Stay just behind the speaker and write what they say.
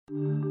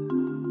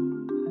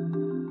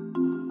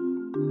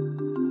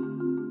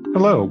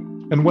Hello,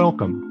 and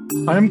welcome.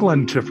 I am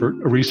Glenn Tiffert,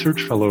 a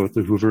research fellow at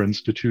the Hoover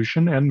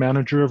Institution and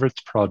manager of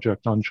its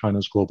project on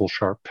China's global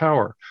sharp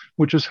power,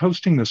 which is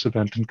hosting this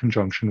event in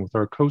conjunction with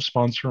our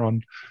co-sponsor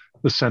on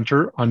the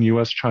Center on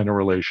U.S.-China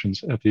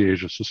Relations at the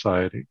Asia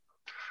Society.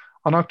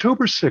 On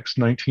October 6,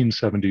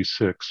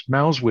 1976,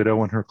 Mao's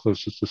widow and her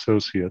closest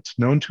associates,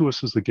 known to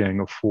us as the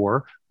Gang of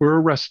Four,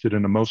 were arrested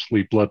in a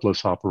mostly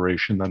bloodless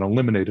operation that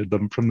eliminated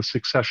them from the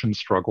succession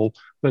struggle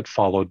that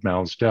followed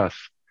Mao's death.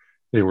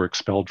 They were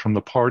expelled from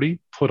the party,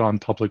 put on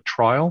public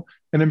trial,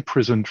 and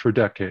imprisoned for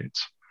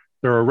decades.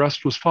 Their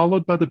arrest was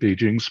followed by the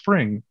Beijing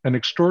Spring, an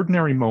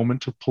extraordinary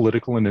moment of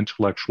political and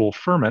intellectual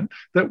ferment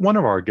that one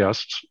of our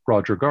guests,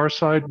 Roger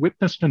Garside,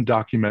 witnessed and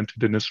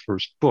documented in his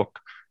first book,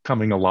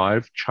 Coming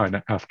Alive,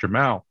 China After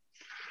Mao.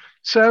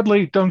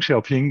 Sadly, Deng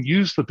Xiaoping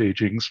used the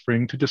Beijing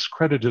Spring to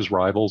discredit his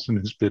rivals in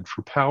his bid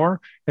for power,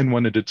 and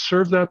when it had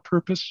served that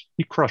purpose,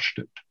 he crushed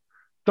it.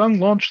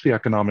 Deng launched the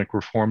economic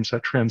reforms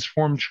that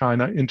transformed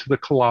China into the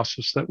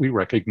colossus that we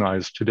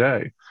recognize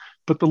today.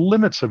 But the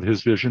limits of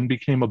his vision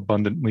became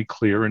abundantly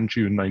clear in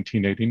June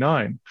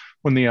 1989,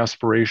 when the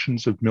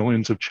aspirations of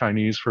millions of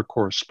Chinese for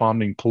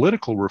corresponding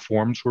political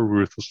reforms were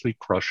ruthlessly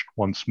crushed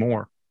once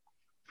more.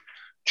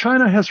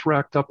 China has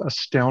racked up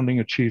astounding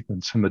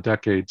achievements in the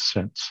decades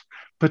since,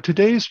 but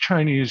today's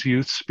Chinese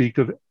youth speak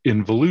of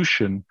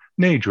involution,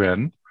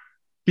 neizhuan,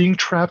 being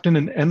trapped in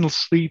an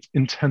endlessly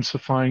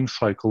intensifying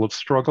cycle of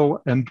struggle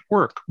and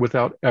work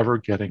without ever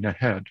getting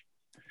ahead.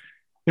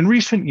 In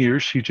recent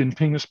years, Xi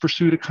Jinping has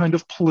pursued a kind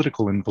of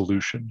political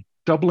involution,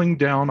 doubling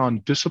down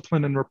on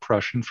discipline and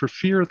repression for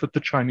fear that the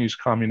Chinese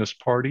Communist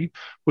Party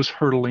was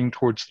hurtling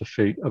towards the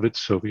fate of its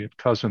Soviet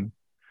cousin.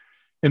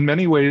 In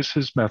many ways,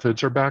 his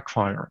methods are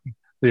backfiring.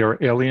 They are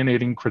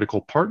alienating critical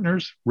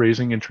partners,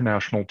 raising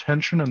international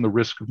tension and the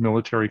risk of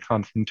military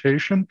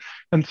confrontation,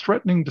 and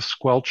threatening to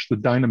squelch the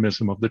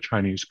dynamism of the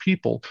Chinese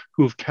people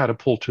who have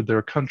catapulted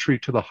their country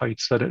to the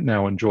heights that it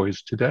now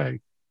enjoys today.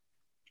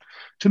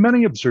 To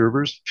many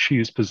observers,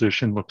 Xi's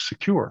position looks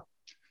secure.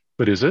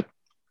 But is it?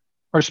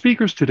 Our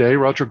speakers today,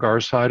 Roger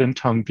Garside and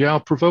Teng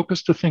Biao, provoke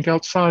us to think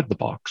outside the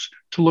box,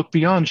 to look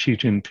beyond Xi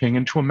Jinping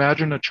and to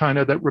imagine a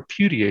China that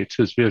repudiates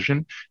his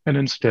vision and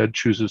instead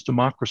chooses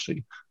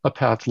democracy, a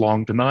path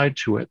long denied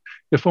to it,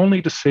 if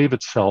only to save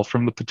itself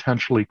from the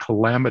potentially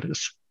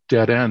calamitous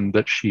dead end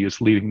that Xi is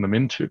leading them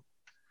into.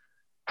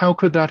 How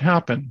could that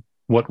happen?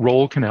 What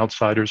role can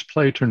outsiders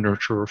play to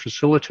nurture or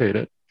facilitate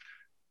it?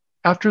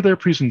 After their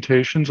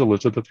presentations,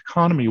 Elizabeth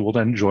Economy will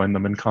then join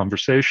them in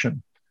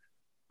conversation.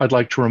 I'd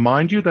like to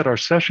remind you that our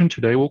session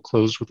today will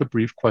close with a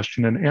brief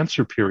question and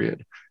answer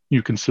period.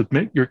 You can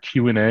submit your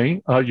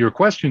your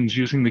questions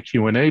using the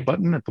Q&A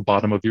button at the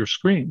bottom of your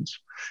screens.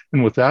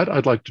 And with that,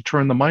 I'd like to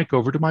turn the mic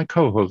over to my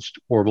co-host,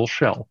 Orville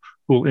Schell,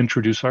 who will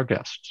introduce our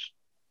guests.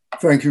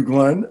 Thank you,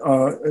 Glenn.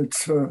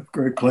 It's a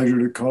great pleasure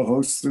to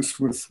co-host this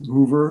with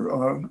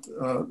Hoover,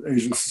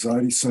 Asia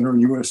Society Center on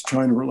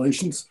U.S.-China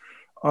Relations.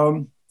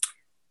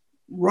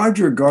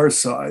 Roger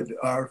Garside,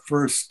 our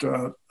first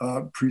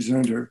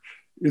presenter,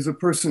 is a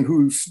person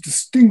whose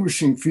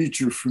distinguishing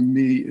feature for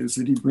me is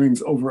that he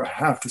brings over a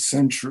half a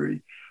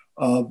century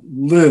of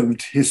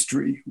lived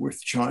history with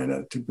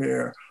China to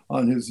bear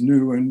on his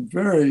new and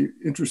very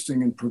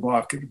interesting and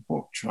provocative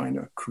book,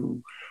 China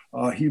Coup.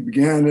 He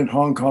began in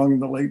Hong Kong in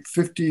the late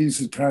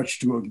 50s,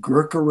 attached to a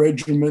Gurkha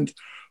regiment.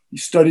 He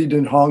studied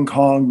in Hong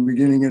Kong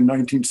beginning in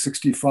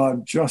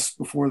 1965, just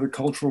before the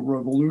Cultural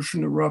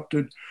Revolution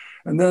erupted,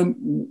 and then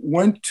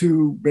went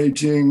to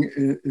Beijing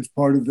as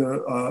part of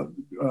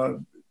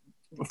the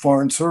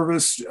Foreign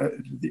Service,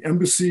 the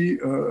Embassy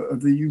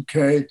of the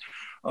UK,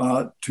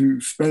 to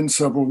spend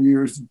several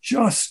years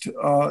just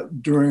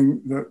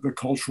during the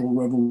Cultural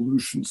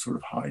Revolution sort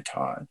of high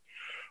tide.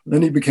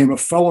 Then he became a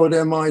fellow at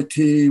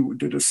MIT,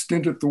 did a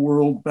stint at the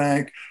World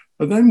Bank,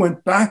 but then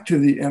went back to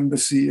the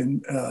embassy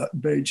in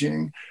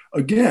Beijing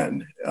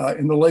again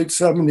in the late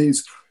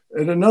 70s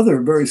at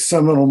another very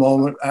seminal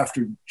moment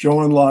after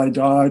Zhou Enlai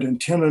died and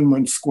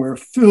Tiananmen Square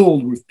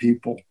filled with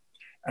people.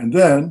 And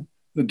then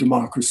the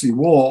Democracy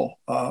Wall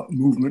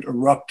movement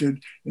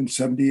erupted in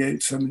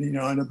 78,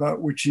 79,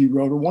 about which he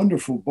wrote a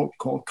wonderful book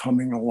called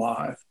Coming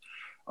Alive.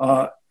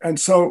 And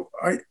so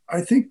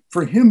I think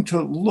for him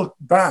to look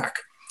back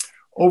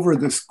over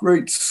this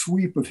great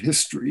sweep of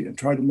history and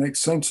try to make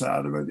sense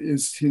out of it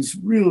is his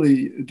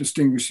really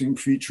distinguishing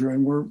feature.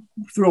 And we're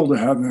thrilled to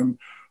have him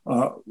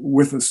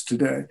with us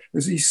today.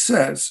 As he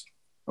says,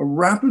 a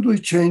rapidly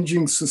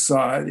changing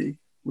society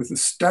with a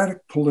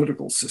static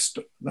political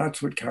system.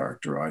 That's what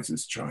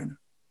characterizes China.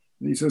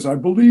 And he says, I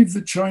believe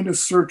that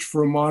China's search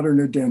for a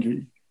modern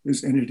identity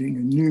is entering a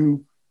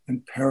new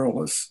and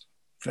perilous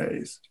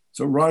phase.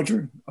 So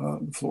Roger,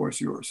 the floor is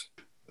yours.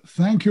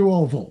 Thank you,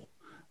 Orville,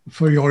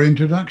 for your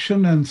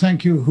introduction, and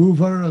thank you,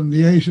 Hoover and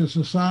the Asia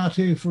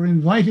Society, for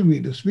inviting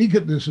me to speak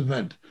at this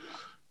event.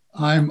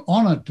 I'm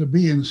honored to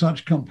be in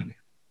such company.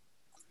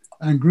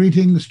 And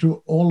greetings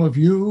to all of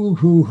you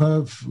who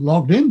have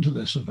logged into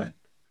this event.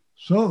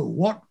 So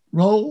what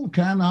role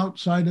can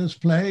outsiders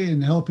play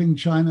in helping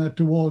China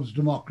towards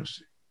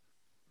democracy?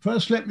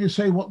 First, let me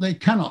say what they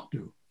cannot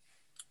do.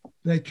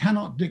 They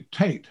cannot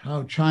dictate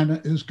how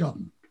China is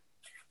governed,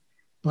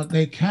 but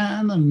they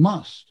can and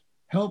must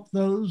help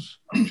those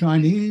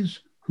Chinese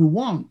who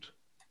want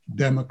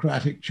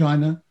democratic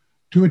China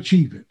to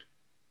achieve it.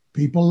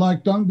 People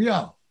like Deng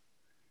Biao.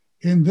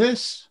 In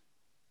this,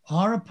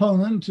 our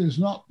opponent is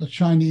not the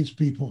Chinese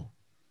people,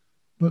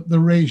 but the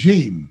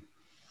regime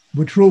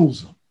which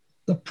rules them.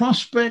 The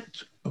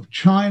prospect of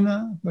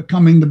China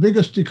becoming the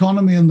biggest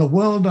economy in the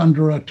world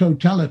under a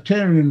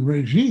totalitarian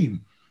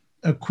regime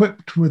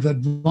equipped with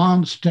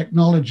advanced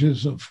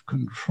technologies of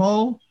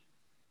control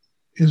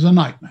is a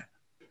nightmare,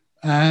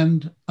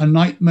 and a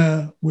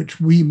nightmare which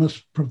we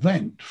must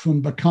prevent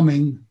from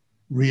becoming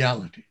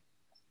reality.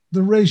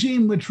 The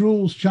regime which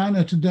rules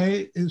China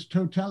today is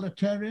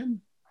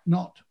totalitarian,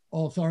 not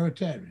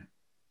authoritarian.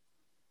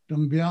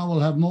 Deng Biao will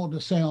have more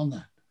to say on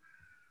that.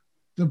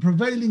 The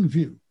prevailing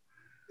view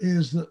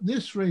is that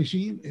this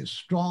regime is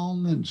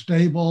strong and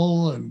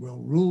stable and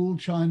will rule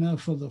China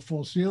for the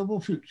foreseeable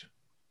future.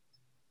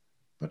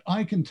 But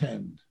I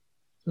contend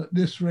that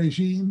this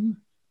regime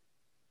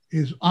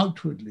is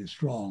outwardly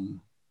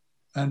strong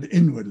and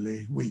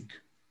inwardly weak.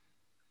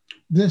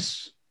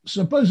 This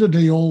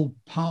supposedly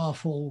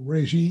all-powerful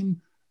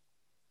regime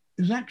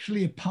is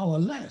actually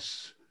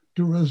powerless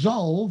to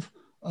resolve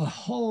a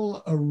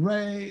whole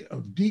array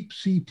of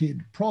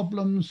deep-seated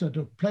problems that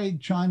have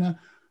plagued China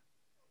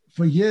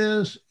for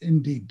years,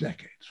 indeed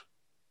decades.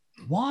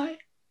 Why?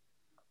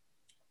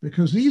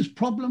 Because these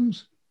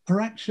problems are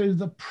actually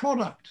the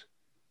product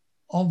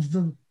of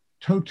the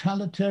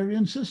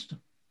totalitarian system.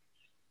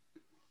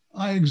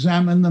 I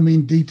examine them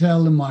in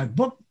detail in my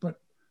book, but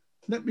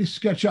let me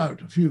sketch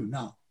out a few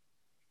now.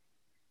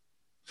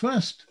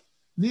 First,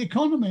 the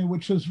economy,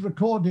 which has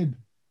recorded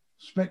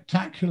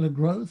spectacular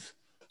growth,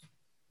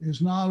 is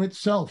now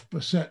itself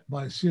beset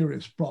by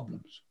serious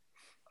problems.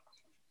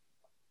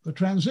 The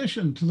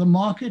transition to the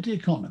market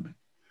economy,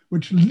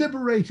 which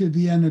liberated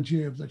the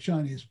energy of the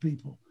Chinese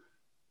people,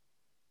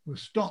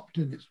 was stopped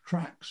in its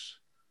tracks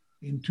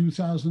in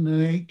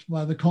 2008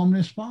 by the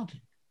Communist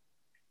Party.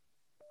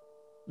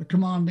 The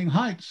commanding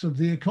heights of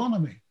the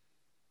economy,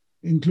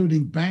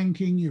 including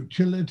banking,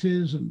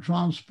 utilities, and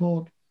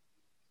transport,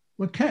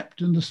 were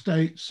kept in the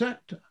state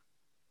sector.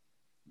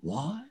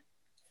 Why?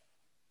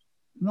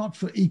 Not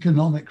for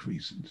economic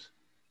reasons,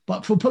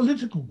 but for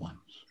political ones.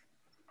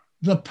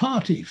 The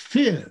party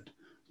feared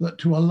that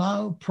to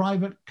allow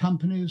private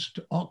companies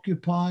to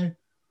occupy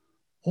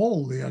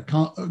all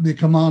the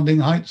commanding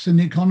heights in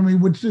the economy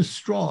would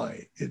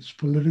destroy its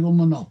political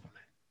monopoly.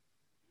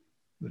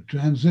 The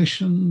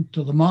transition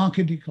to the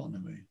market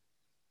economy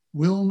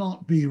will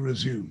not be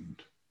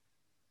resumed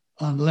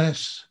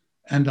unless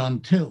and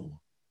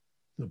until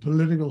the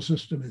political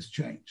system is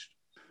changed.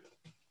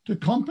 To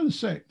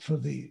compensate for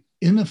the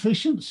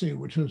inefficiency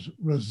which has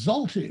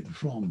resulted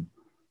from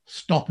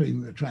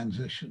stopping the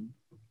transition,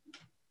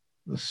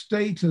 the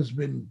state has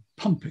been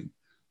pumping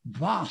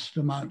vast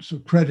amounts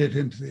of credit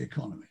into the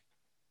economy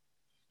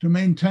to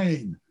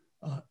maintain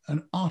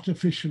an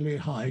artificially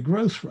high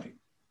growth rate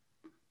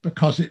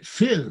because it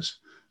fears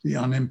the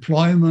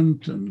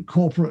unemployment and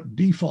corporate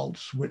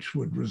defaults which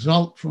would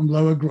result from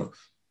lower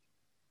growth.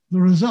 The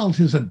result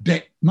is a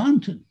debt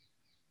mountain.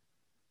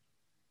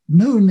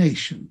 No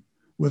nation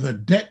with a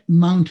debt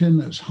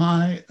mountain as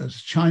high as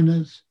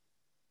China's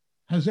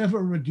has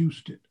ever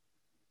reduced it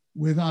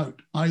without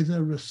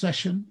either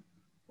recession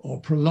or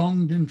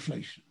prolonged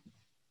inflation.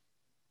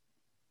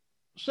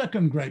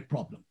 Second great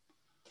problem,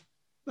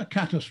 the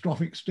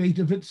catastrophic state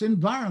of its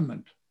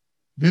environment,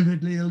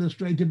 vividly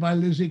illustrated by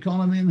Liz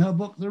Economy in her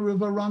book, The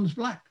River Runs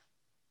Black.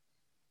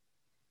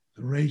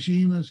 The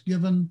regime has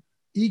given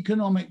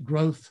economic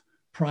growth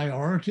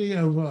priority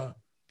over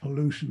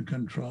pollution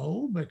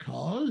control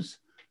because,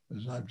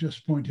 as I've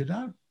just pointed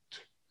out,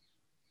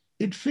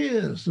 it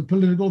fears the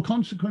political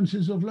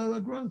consequences of lower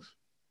growth.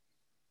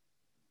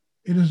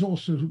 It has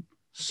also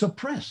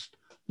suppressed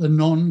the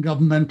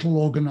non-governmental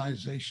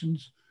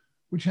organizations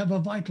which have a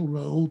vital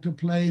role to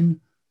play in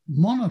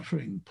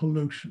monitoring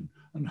pollution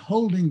and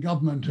holding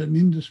government and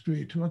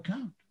industry to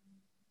account.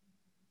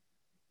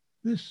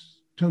 This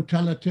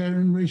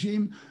totalitarian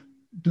regime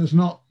does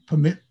not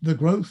permit the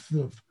growth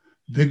of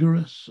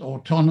vigorous,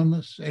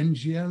 autonomous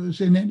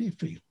NGOs in any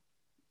field.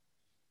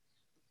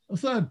 A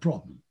third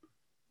problem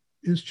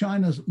is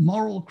China's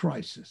moral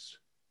crisis,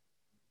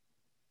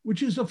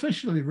 which is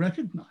officially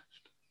recognized.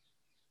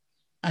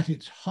 At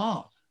its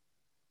heart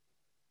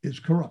is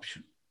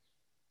corruption.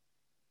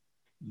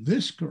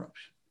 This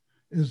corruption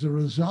is the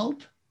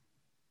result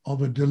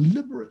of a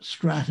deliberate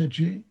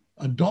strategy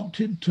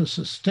adopted to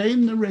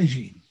sustain the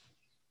regime.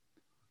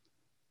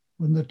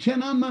 When the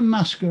Tiananmen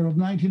massacre of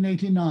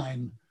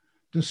 1989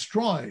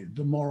 destroyed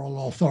the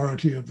moral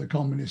authority of the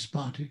Communist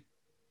Party,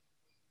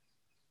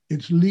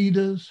 its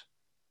leaders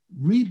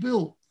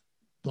rebuilt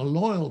the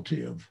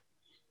loyalty of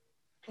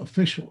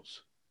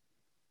officials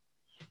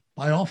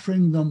by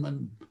offering them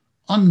an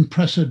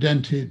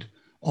unprecedented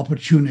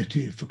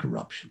opportunity for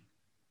corruption.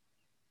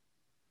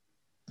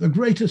 The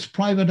greatest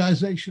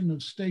privatization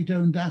of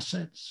state-owned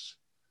assets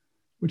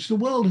which the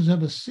world has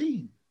ever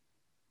seen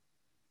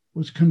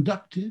was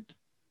conducted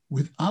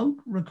without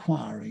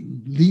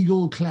requiring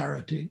legal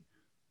clarity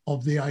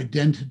of the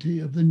identity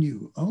of the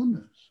new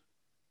owners.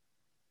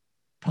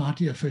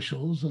 Party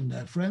officials and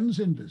their friends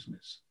in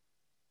business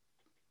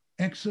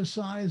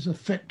exercise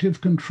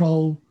effective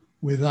control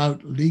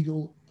without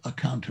legal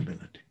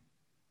accountability.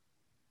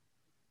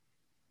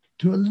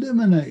 To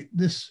eliminate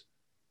this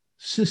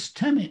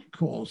systemic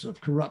cause of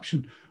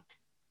corruption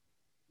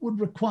would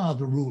require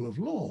the rule of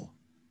law,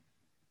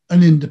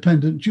 an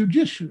independent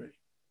judiciary,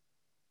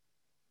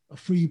 a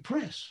free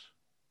press,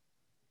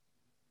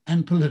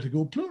 and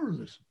political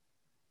pluralism.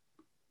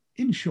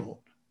 In short,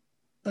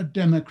 a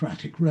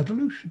democratic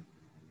revolution.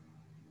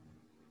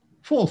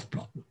 Fourth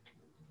problem.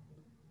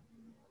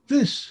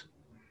 This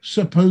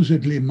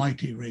supposedly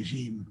mighty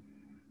regime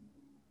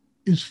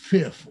is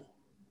fearful.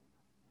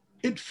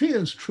 It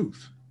fears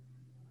truth.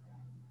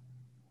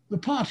 The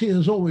party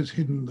has always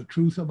hidden the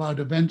truth about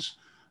events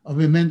of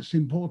immense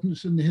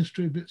importance in the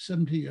history of its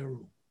 70-year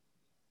rule.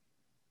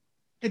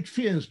 It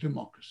fears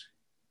democracy.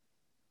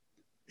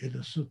 It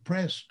has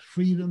suppressed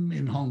freedom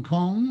in Hong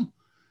Kong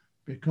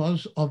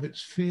because of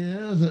its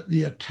fear that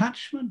the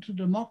attachment to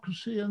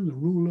democracy and the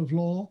rule of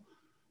law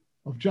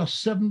of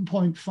just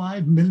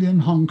 7.5 million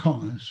Hong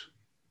Kongers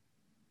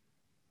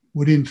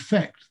would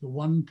infect the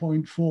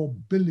 1.4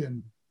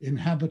 billion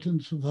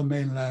inhabitants of the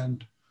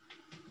mainland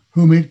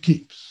whom it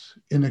keeps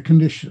in a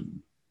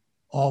condition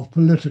of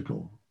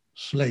political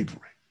slavery.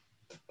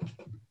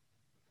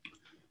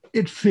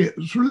 It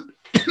fears,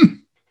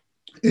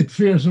 it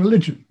fears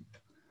religion.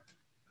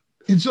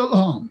 It's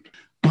alarmed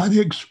by the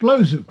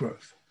explosive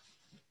growth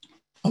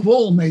of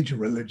all major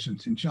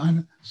religions in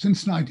China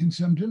since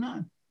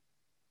 1979.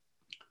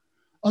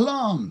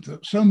 Alarmed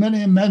that so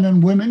many men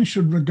and women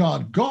should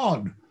regard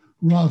God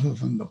rather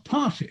than the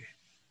party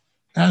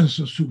as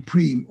the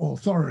supreme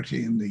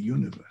authority in the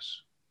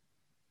universe.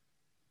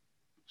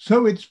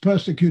 So it's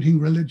persecuting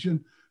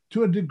religion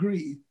to a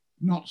degree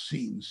not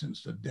seen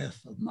since the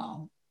death of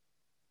Mao.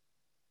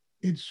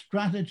 Its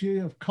strategy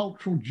of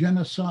cultural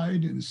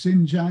genocide in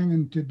Xinjiang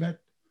and Tibet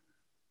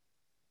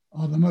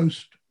are the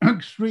most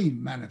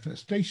extreme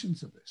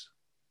manifestations of this.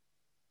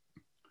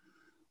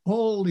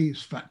 All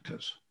these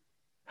factors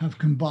have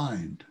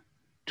combined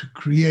to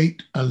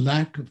create a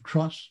lack of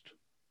trust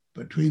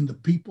between the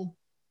people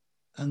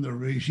and the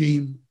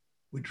regime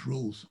which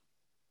rules them.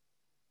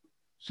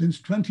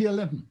 Since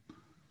 2011,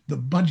 the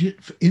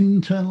budget for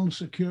internal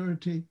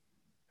security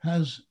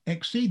has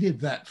exceeded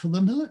that for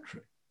the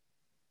military.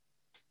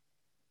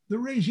 The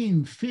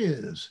regime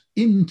fears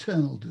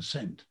internal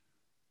dissent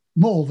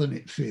more than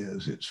it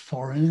fears its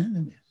foreign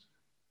enemies.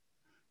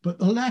 But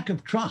the lack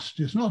of trust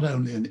is not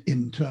only an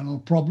internal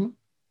problem,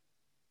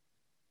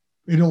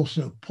 it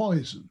also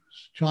poisons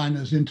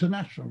China's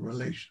international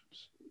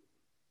relations.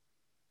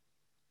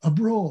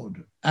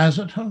 Abroad, as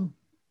at home,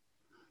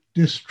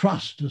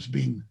 distrust has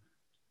been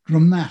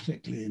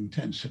dramatically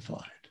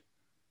intensified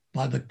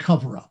by the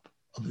cover-up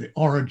of the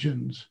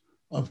origins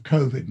of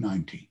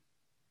COVID-19.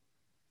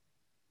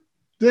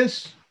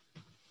 This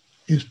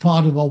is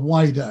part of a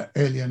wider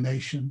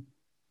alienation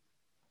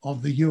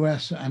of the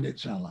US and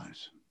its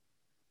allies.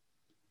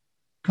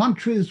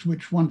 Countries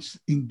which once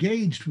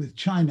engaged with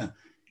China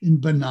in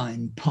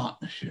benign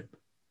partnership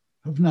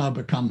have now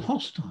become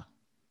hostile.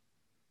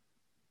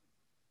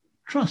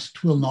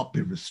 Trust will not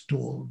be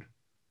restored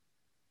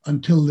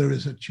until there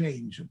is a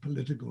change of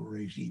political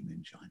regime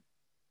in China.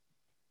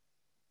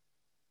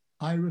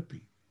 I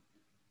repeat,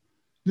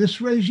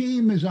 this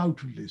regime is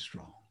outwardly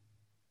strong,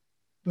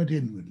 but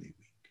inwardly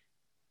weak.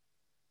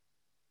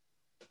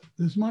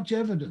 There's much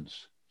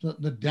evidence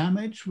that the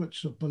damage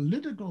which the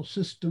political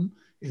system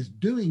is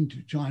doing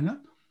to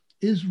China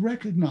is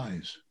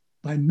recognized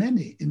by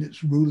many in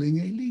its ruling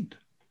elite.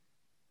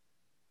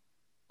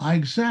 I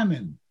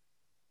examine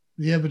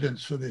the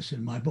evidence for this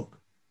in my book.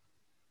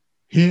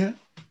 Here,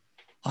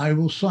 I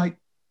will cite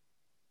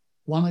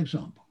one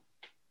example.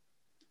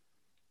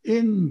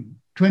 In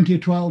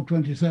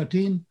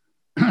 2012-2013,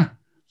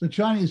 the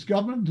Chinese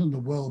government and the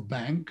World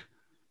Bank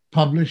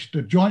published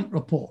a joint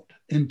report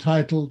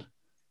entitled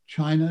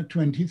China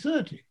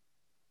 2030.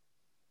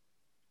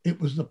 It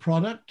was the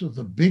product of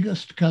the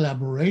biggest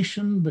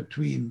collaboration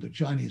between the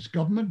Chinese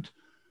government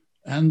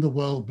and the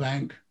World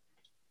Bank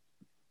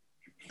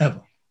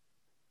ever.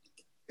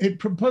 It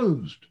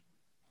proposed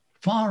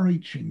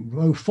far-reaching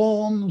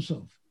reforms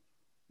of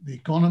the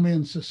economy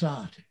and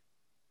society.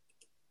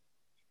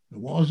 There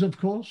was, of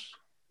course,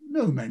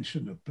 no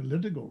mention of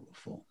political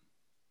reform.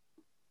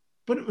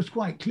 But it was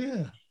quite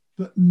clear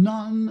that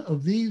none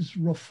of these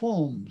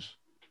reforms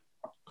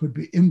could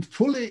be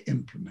fully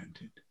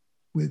implemented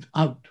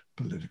without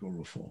political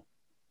reform.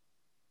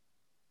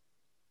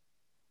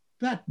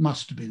 That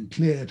must have been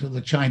clear to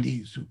the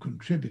Chinese who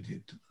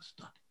contributed to the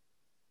study.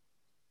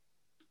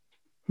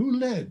 Who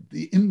led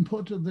the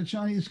input of the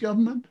Chinese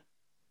government?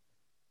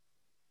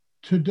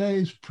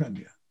 Today's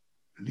Premier,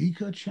 Li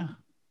Keqiang.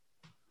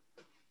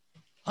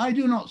 I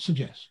do not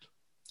suggest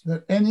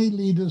that any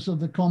leaders of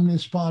the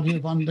Communist Party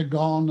have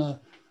undergone a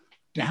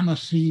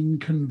Damascene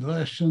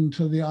conversion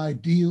to the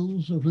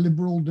ideals of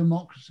liberal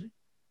democracy.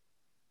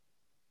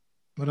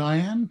 But I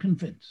am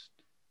convinced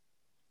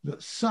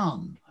that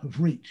some have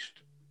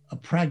reached a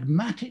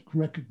pragmatic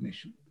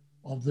recognition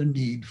of the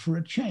need for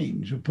a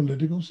change of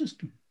political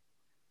system.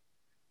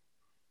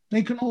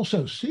 They can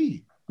also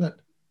see that,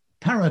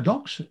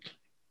 paradoxically,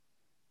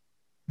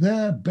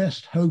 their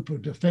best hope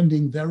of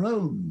defending their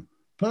own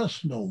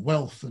personal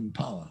wealth and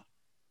power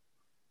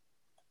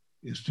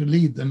is to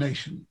lead the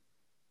nation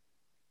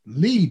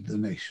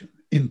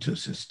into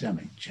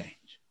systemic change.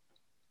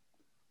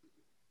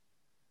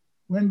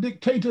 When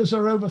dictators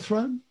are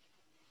overthrown,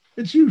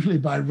 it's usually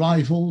by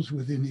rivals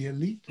within the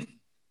elite.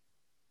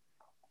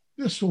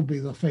 This will be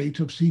the fate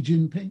of Xi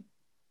Jinping.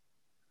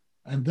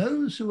 And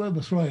those who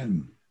overthrow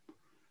him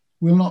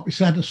will not be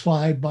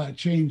satisfied by a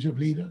change of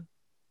leader.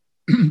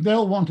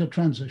 They'll want a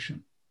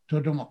transition to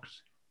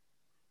democracy.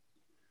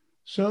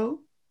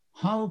 So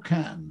how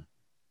can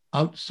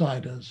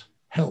outsiders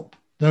help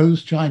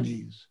those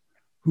Chinese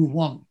who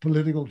want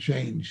political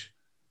change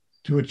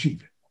to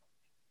achieve it?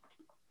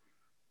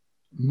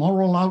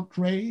 Moral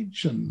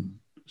outrage and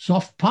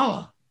soft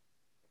power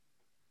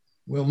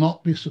will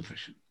not be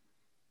sufficient.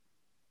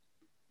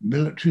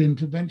 Military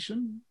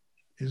intervention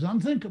is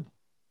unthinkable.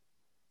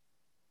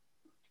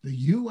 The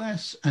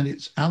US and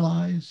its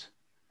allies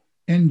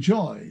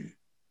enjoy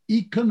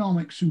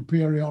economic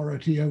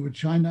superiority over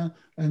China,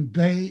 and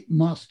they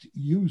must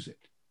use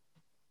it.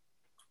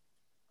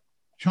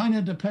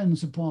 China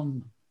depends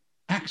upon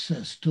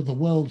access to the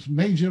world's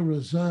major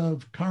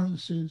reserve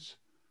currencies,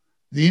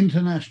 the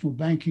international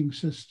banking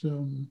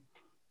system,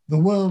 the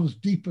world's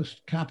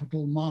deepest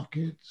capital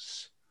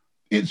markets,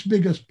 its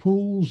biggest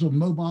pools of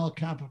mobile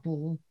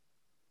capital,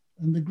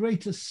 and the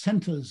greatest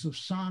centers of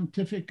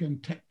scientific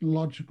and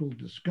technological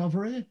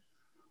discovery,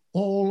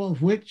 all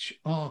of which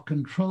are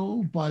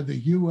controlled by the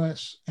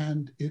US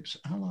and its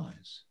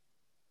allies.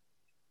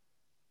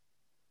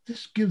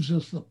 This gives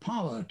us the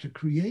power to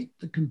create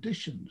the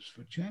conditions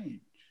for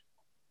change.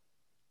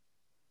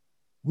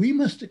 We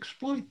must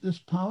exploit this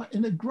power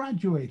in a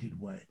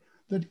graduated way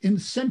that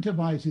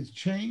incentivizes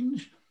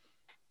change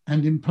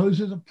and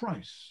imposes a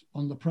price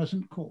on the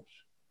present course,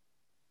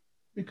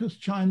 because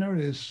China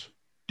is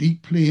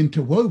deeply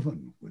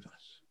interwoven with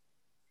us,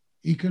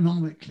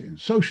 economically and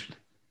socially.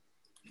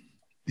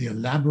 The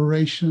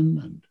elaboration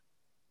and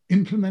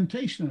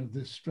implementation of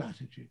this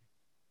strategy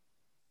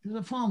is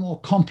a far more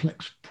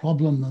complex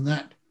problem than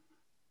that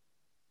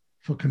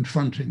for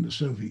confronting the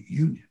Soviet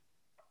Union.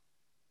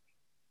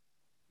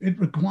 It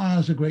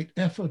requires a great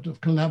effort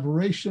of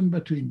collaboration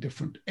between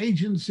different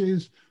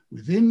agencies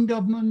within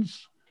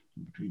governments,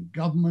 between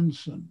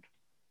governments and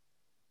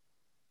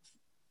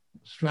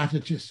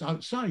strategists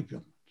outside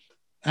governments,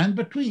 and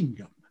between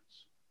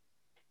governments.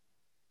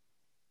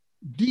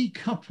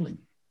 Decoupling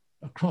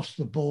across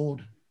the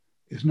board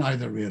is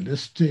neither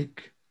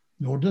realistic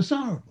nor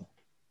desirable,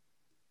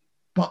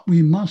 but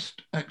we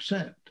must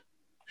accept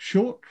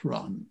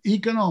short-run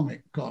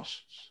economic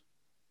costs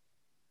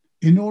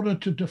in order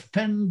to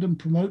defend and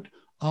promote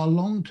our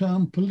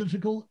long-term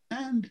political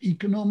and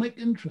economic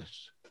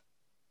interests.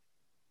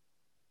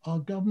 Our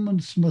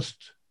governments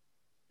must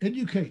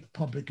educate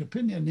public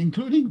opinion,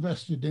 including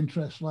vested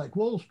interests like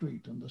Wall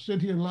Street and the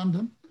City of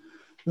London,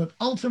 that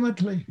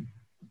ultimately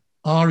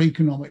our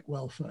economic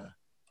welfare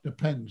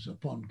depends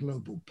upon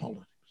global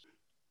politics.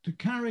 To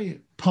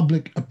carry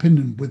public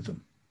opinion with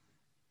them,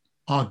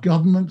 our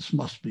governments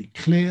must be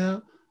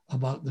clear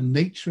about the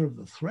nature of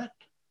the threat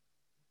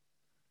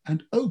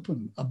and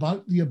open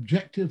about the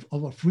objective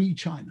of a free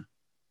China.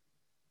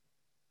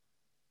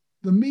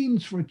 The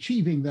means for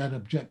achieving that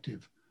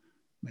objective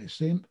may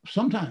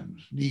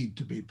sometimes need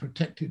to be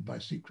protected by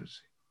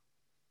secrecy.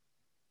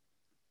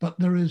 But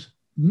there is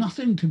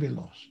nothing to be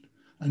lost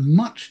and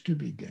much to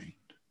be gained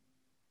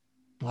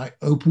by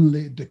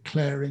openly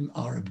declaring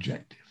our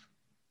objective.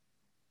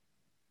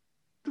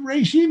 The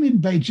regime in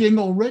Beijing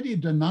already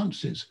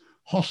denounces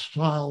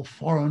hostile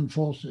foreign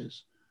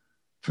forces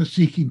for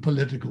seeking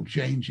political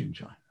change in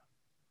China.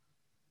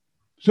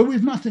 So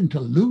we've nothing to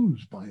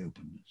lose by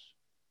openness.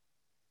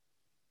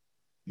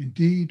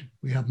 Indeed,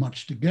 we have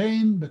much to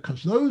gain,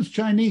 because those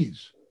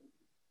Chinese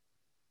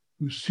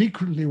who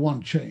secretly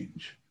want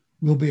change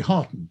will be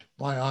heartened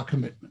by our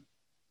commitment.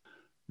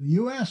 The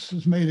US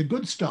has made a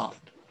good start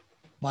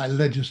by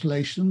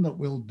legislation that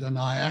will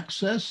deny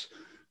access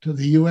to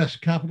the US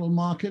capital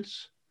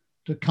markets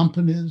to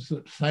companies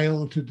that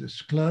fail to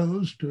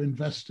disclose to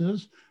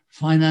investors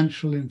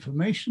financial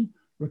information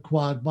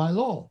required by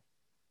law,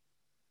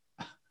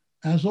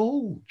 as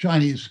all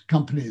Chinese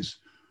companies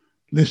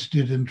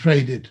listed and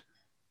traded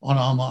on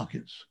our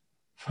markets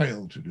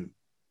fail to do.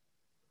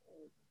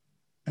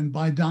 And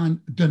by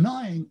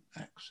denying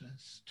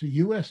access to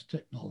US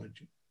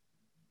technology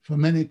for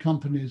many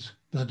companies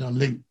that are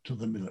linked to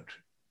the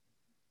military.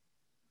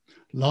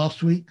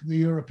 Last week, the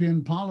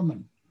European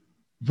Parliament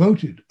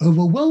voted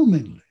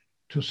overwhelmingly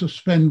to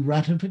suspend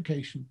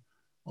ratification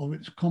of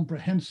its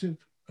comprehensive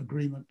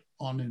agreement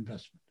on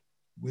investment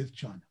with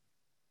China.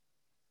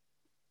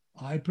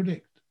 I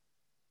predict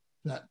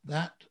that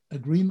that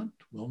agreement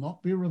will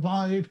not be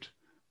revived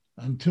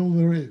until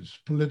there is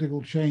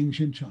political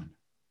change in China.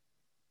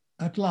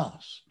 At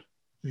last,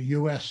 the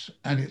US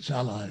and its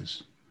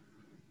allies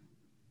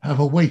have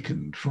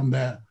awakened from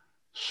their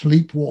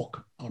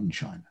sleepwalk on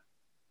China.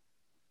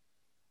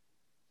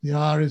 The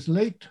hour is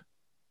late,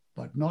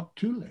 but not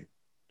too late.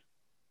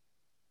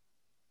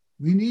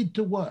 We need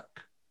to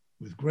work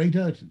with great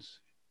urgency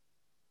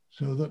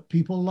so that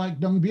people like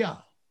Deng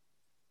Biao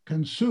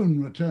can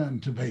soon return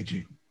to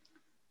Beijing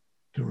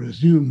to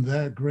resume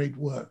their great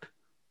work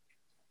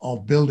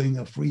of building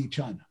a free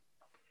China.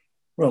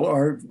 Well,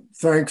 our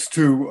thanks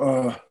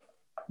to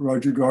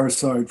Roger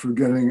Garside for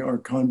getting our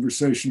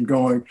conversation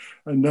going.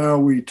 And now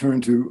we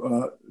turn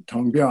to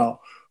Deng Biao,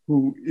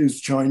 who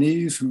is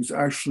Chinese, who's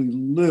actually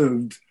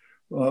lived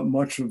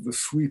much of the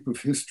sweep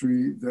of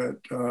history that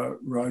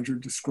Roger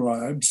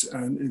describes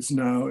and is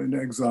now in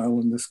exile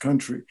in this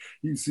country.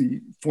 He's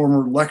the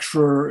former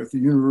lecturer at the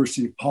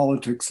University of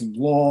Politics and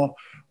Law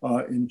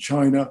in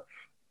China.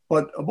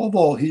 But above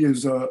all, he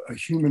is a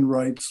human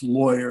rights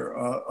lawyer,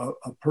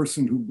 a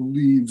person who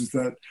believes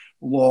that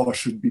law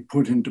should be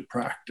put into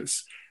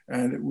practice.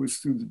 And it was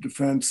through the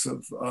defense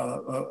of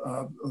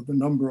a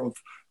number of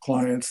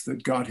clients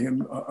that got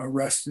him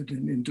arrested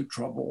and into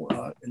trouble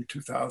in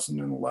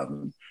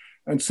 2011.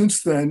 And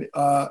since then,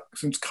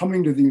 since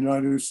coming to the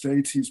United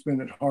States, he's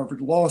been at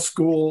Harvard Law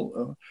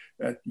School,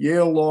 at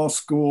Yale Law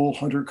School,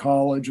 Hunter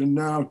College, and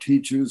now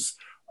teaches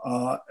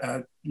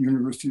at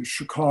University of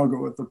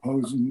Chicago at the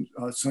Posen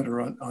Center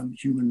on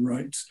Human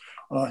Rights.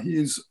 He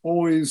is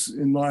always,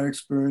 in my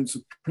experience, a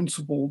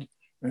principled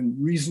and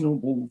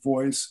reasonable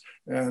voice.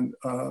 And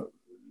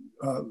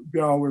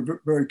Biao, we're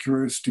very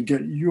curious to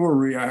get your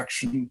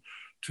reaction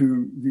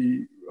to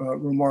the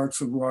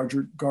remarks of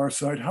Roger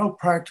Garside. How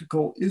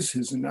practical is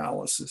his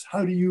analysis?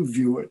 How do you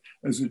view it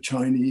as a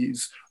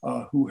Chinese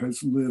who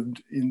has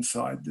lived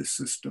inside this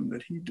system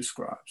that he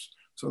describes?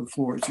 So the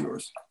floor is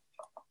yours.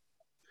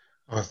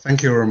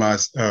 Thank you very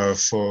much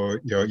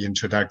for your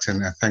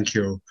introduction, and thank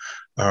you,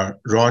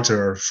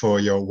 Roger, for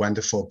your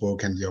wonderful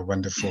book and your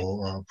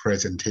wonderful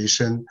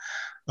presentation.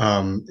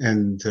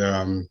 Thank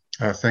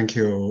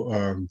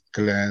you,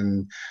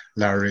 Glenn,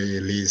 Larry,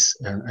 Liz,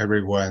 and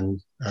everyone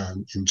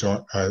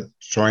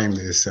joining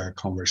this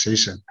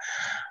conversation.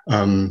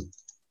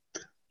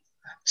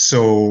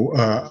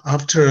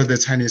 After the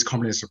Chinese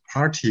Communist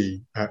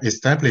Party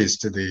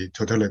established the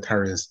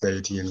totalitarian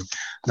state in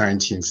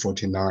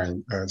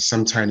 1949,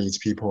 some Chinese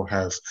people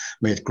have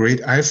made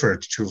great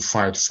effort to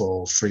fight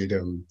for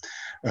freedom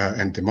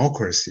and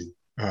democracy.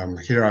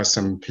 Here are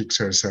some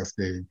pictures of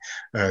the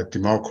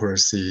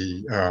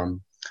democracy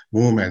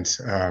movement.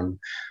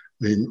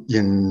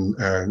 In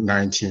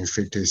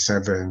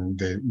 1957,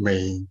 the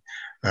May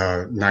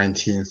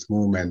 19th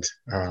movement,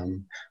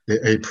 the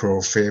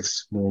April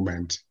 5th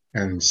movement,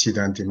 and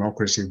Xinjiang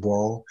Democracy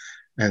Wall,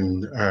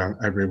 and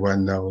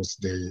everyone knows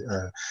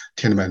the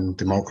Tiananmen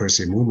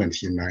Democracy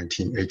Movement in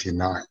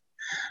 1989,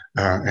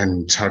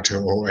 and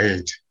Charter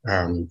 08,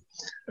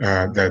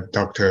 that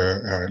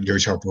Dr. Liu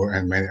Xiaobo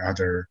and many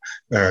other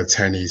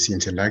Chinese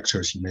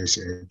intellectuals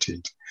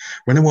initiated.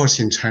 When I was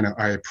in China,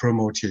 I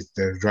promoted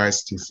the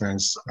rights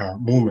defense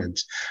movement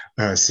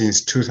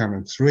since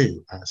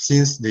 2003.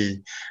 Since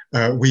we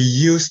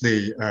use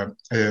the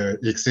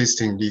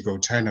existing legal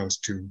channels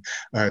to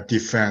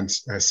defend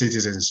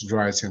citizens'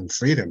 rights and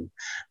freedom.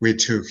 We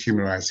took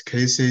human rights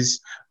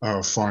cases,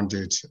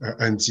 funded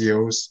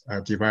NGOs,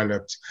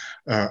 developed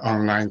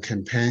online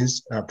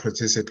campaigns,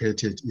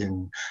 participated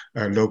in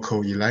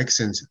local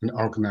elections, and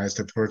organized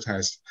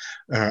protests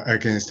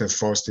against the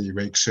forced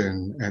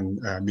eviction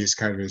and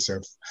miscarriage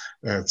of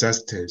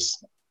justice.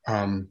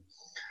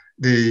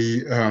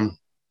 The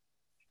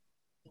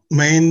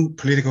main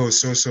political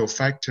social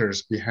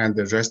factors behind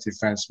the rights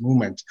defense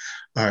movement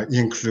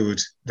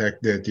include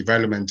the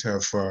development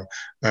of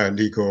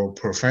legal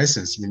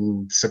professions.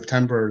 In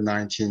September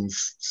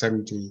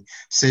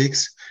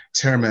 1976,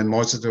 Chairman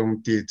Mao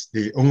Zedong did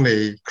the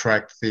only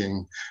correct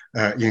thing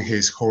in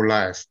his whole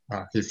life.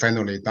 He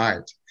finally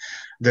died.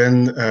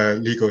 Then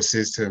legal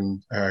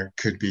system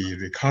could be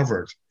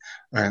recovered.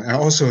 And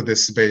also the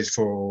space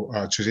for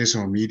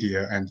traditional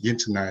media and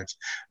internet,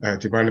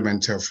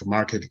 development of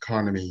market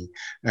economy.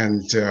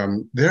 And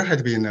there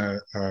had been a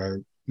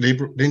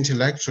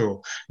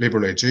intellectual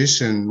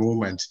liberalization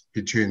movement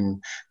between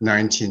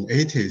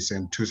 1980s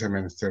and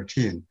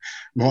 2013.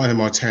 More and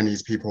more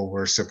Chinese people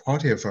were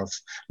supportive of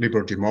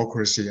liberal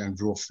democracy and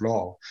rule of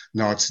law,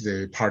 not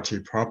the party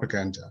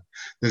propaganda.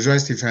 The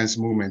rights defense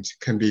movement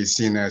can be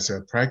seen as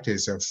a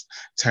practice of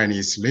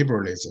Chinese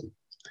liberalism.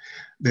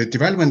 The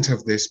development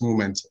of this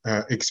movement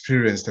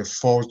experienced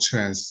four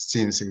trends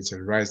since its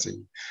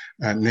rising,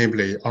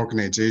 namely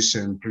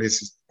organization,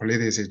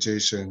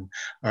 politicization,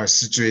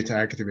 street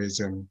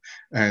activism,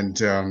 and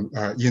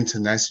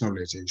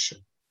internationalization.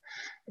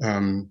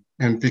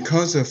 And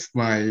because of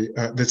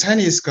the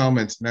Chinese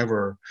government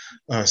never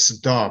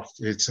stopped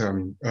its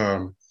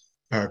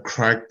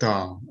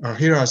crackdown.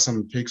 Here are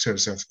some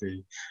pictures of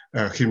the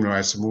human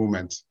rights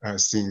movement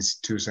since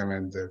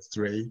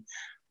 2003.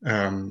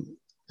 the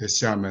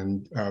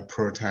Xiamen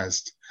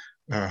protest,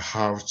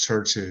 house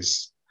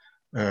churches,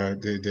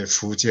 the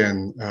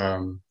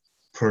Fujian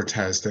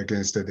protest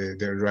against the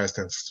arrest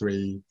of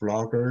 3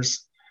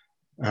 bloggers,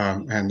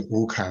 and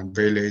Wukan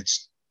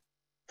village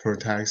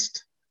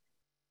protest,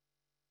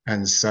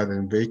 and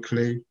Southern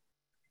Weekly,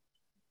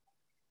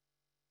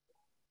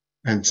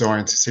 and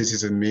joint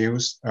citizen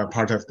meals,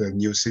 part of the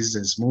New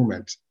Citizens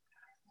movement.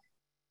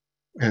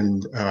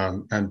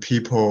 And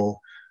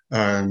people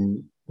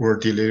were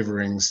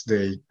delivering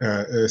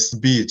the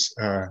speech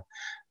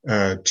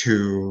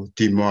to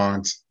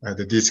demand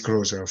the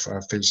disclosure of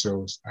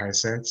official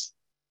assets.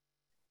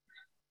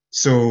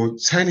 So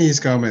Chinese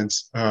government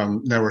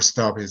never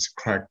stopped its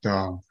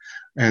crackdown,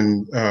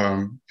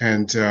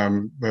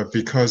 but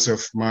because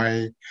of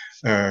my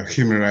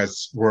human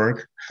rights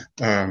work,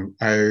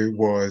 I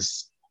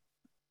was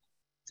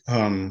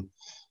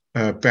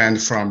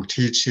banned from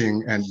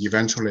teaching and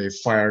eventually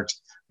fired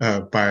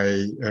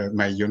by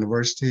my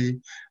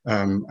university.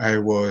 I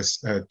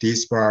was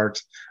disbarred.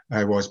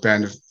 I was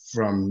banned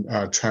from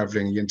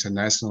traveling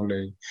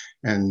internationally,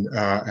 and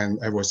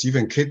I was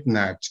even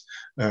kidnapped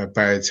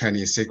by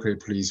Chinese secret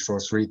police for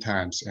 3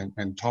 times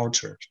and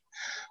tortured.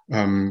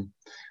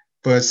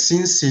 But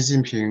since Xi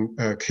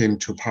Jinping came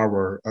to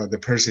power, the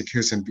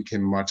persecution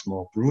became much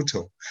more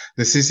brutal.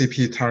 The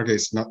CCP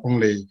targets not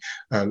only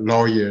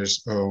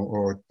lawyers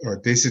or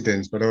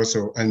dissidents, but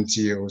also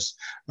NGOs,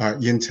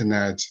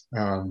 internet,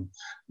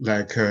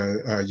 like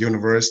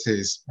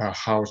universities,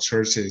 house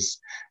churches,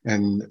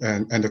 and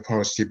of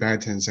course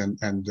Tibetans and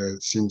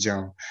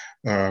Xinjiang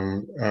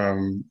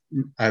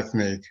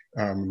ethnic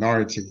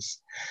minorities.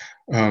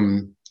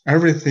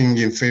 Everything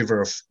in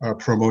favor of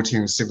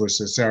promoting civil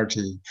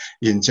society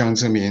in Jiang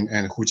Zemin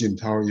and Hu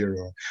Jintao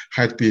era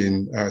had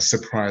been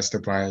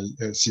suppressed by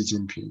Xi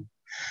Jinping.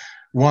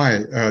 Why?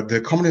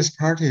 The Communist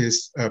Party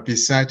is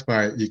beset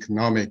by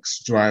economic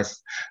strife,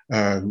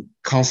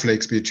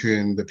 conflicts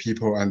between the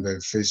people and the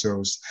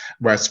officials,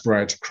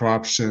 widespread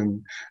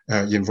corruption,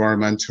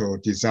 environmental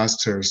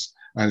disasters,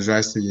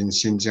 unrest in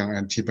Xinjiang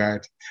and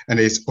Tibet, and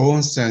its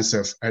own sense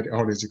of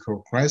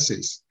ideological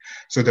crisis.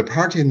 So the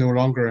party no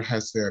longer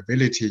has the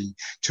ability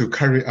to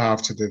carry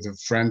out the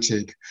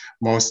frantic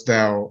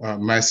Mao-style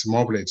mass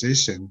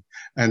mobilization,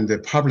 and the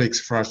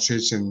public's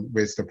frustration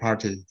with the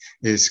party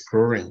is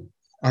growing.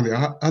 On the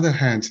other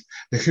hand,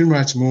 the human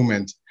rights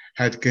movement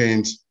had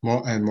gained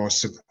more and more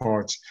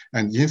support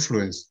and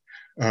influence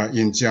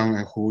in Jiang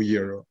and Hu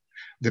era.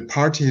 The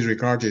party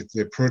regarded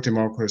the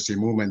pro-democracy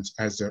movement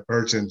as an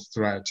urgent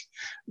threat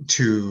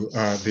to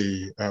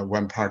the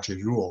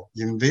one-party rule.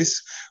 In this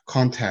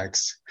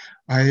context,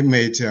 I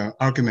made an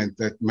argument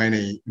that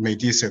many may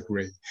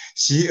disagree.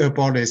 Xi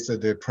abolished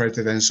the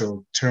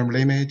presidential term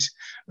limit,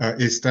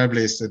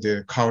 established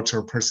the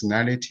cultural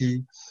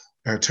personality,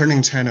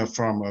 turning China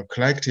from a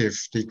collective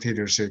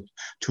dictatorship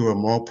to a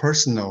more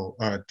personal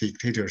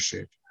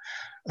dictatorship.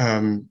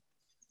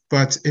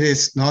 But it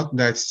is not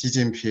that Xi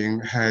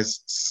Jinping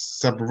has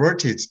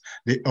subverted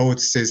the old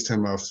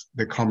system of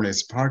the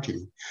Communist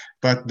Party,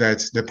 but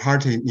that the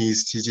party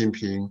needs Xi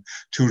Jinping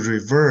to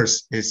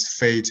reverse its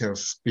fate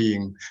of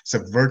being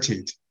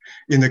subverted.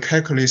 In the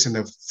calculation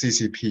of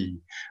CCP,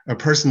 a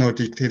personal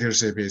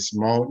dictatorship is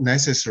more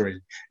necessary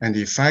and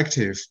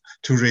effective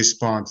to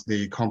respond to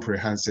the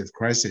comprehensive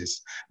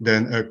crisis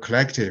than a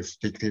collective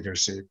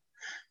dictatorship.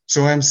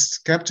 So I'm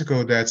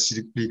skeptical that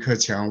Li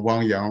Keqiang,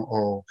 Wang Yang,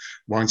 or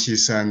Wang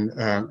Qishan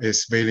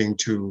is willing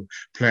to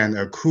plan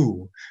a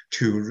coup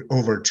to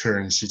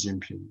overturn Xi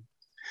Jinping.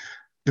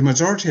 The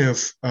majority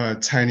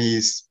of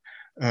Chinese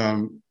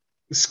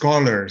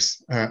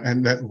scholars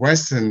and that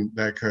Western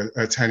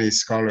Chinese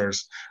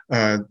scholars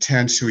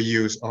tend to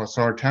use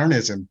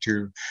authoritarianism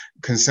to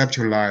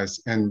conceptualize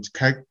and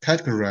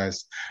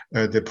categorize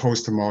the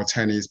post-Mao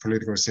Chinese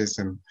political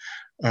system.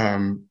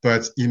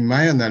 But in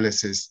my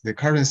analysis, the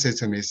current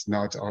system is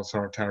not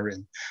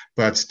authoritarian,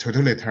 but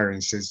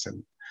totalitarian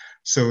system.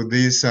 So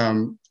these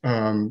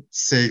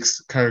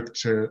 6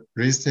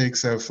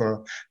 characteristics of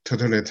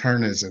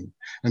totalitarianism,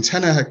 and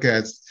China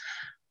gets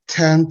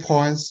 10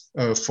 points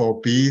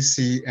for B,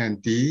 C,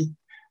 and D,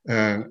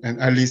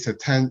 and at least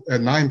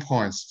 9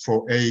 points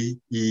for A,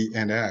 E,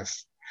 and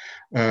F.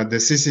 The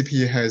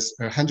CCP has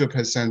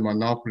 100%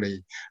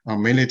 monopoly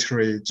on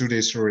military,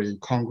 judiciary,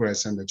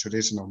 Congress, and the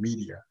traditional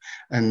media,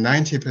 and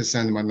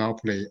 90%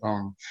 monopoly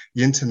on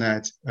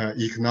internet,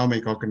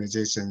 economic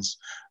organizations,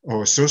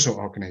 or social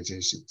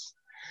organizations.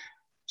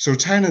 So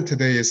China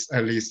today is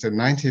at least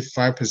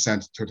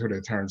 95%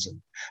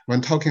 totalitarianism.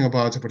 When talking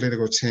about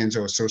political change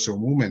or social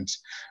movement,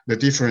 the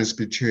difference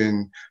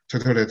between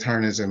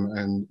totalitarianism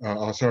and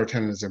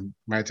authoritarianism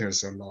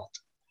matters a lot.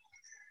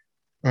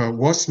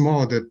 What's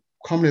more, the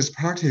Communist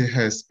Party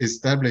has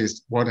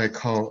established what I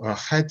call a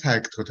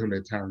high-tech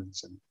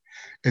totalitarianism.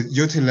 It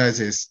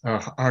utilizes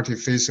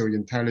artificial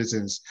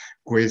intelligence,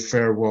 Great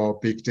Firewall,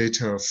 big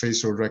data,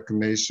 facial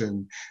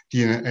recognition,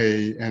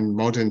 DNA, and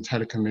modern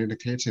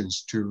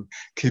telecommunications to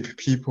keep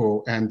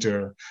people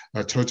under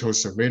total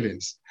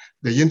surveillance.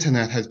 The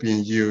internet has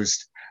been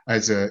used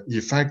as an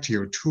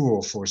effective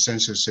tool for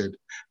censorship,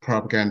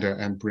 propaganda,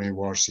 and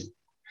brainwashing.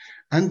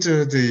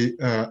 Under the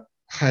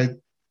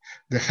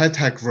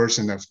high-tech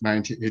version of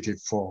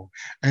 1984,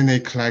 any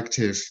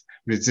collective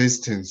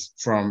resistance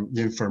from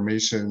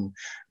information,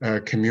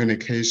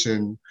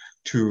 communication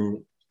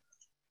to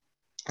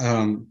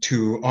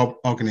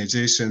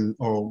organization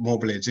or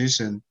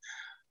mobilization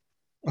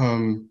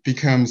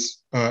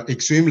becomes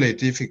extremely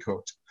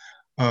difficult.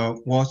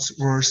 What's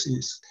worse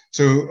is,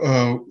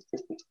 the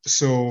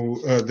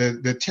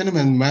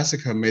Tiananmen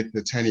massacre made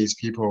the Chinese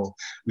people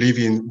live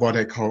in what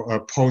I call a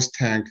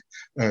post-tank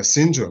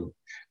syndrome.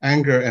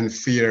 Anger and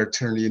fear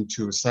turned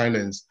into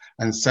silence,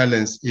 and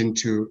silence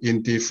into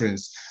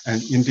indifference,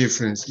 and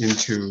indifference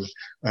into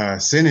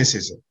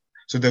cynicism.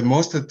 So the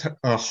most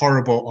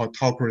horrible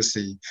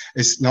autocracy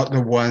is not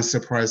the one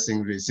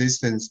suppressing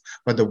resistance,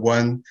 but the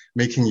one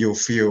making you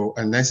feel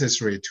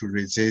unnecessary to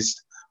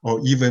resist, or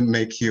even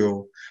make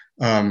you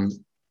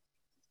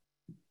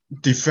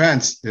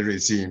defend the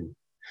regime.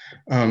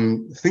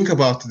 Think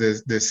about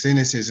the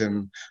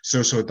cynicism,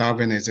 social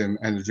Darwinism,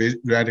 and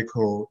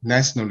radical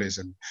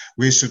nationalism.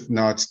 We should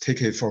not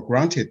take it for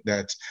granted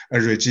that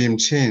a regime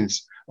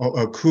change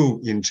or a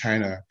coup in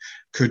China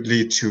could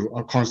lead to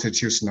a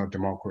constitutional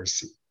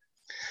democracy.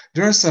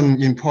 There are some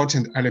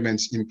important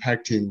elements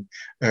impacting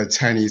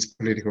Chinese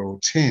political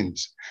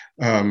change: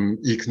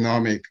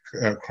 economic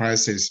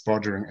crisis,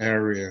 bordering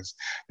areas,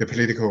 the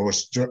political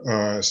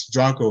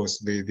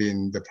struggles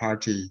within the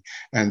party,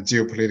 and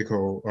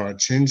geopolitical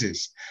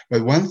changes.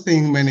 But one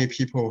thing many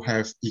people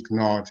have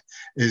ignored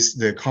is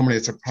the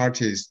Communist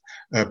Party's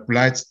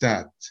Black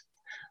Death.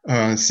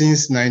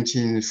 Since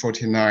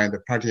 1949, the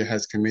party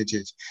has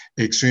committed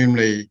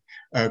extremely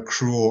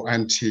cruel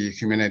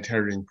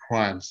anti-humanitarian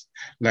crimes.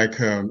 Like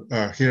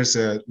here's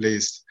a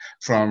list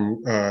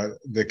from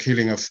the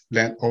killing of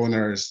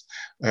landowners,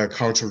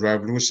 Cultural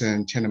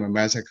Revolution, Tiananmen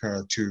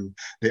Massacre, to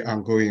the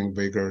ongoing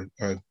Uyghur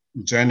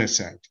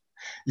genocide.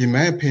 In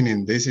my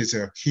opinion, this is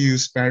a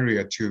huge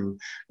barrier to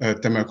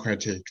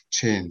democratic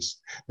change.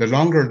 The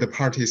longer the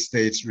party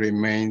state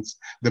remains,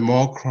 the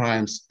more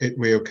crimes it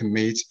will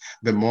commit,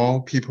 the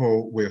more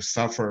people will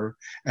suffer,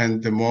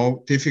 and the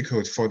more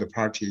difficult for the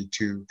party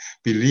to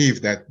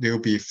believe that they'll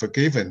be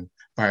forgiven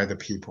by the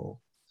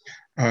people.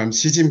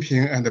 Xi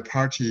Jinping and the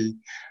party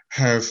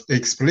have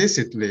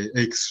explicitly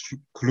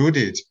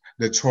excluded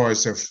the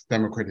choice of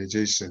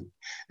democratization.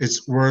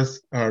 It's worth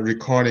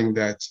recalling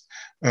that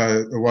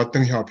what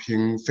Deng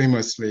Xiaoping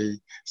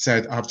famously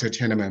said after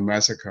Tiananmen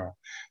massacre,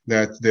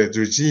 that the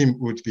regime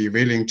would be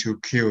willing to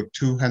kill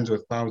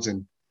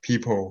 200,000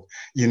 people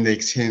in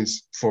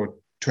exchange for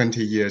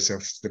 20 years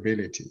of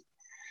stability.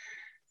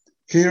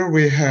 Here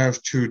we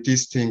have to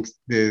distinguish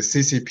the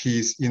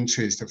CCP's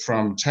interest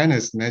from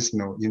China's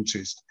national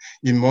interest.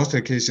 In most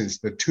occasions,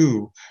 the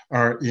two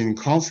are in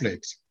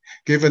conflict.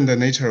 Given the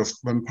nature of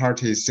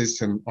one-party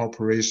system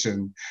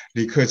operation,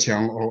 Li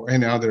Keqiang or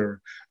any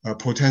other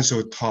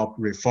potential top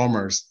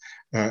reformers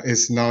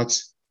is not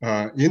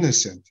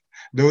innocent.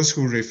 Those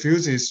who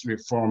refuse this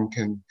reform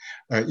can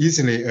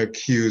easily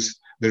accuse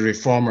the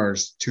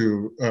reformers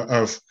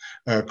of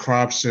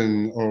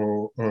corruption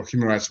or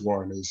human rights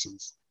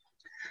violations.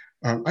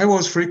 I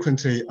was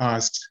frequently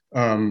asked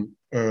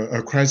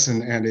a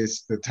question, and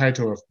it's the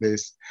title of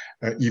this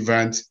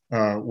event,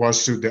 what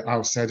should the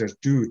outsiders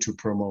do to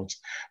promote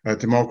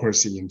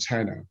democracy in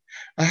China?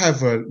 I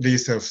have a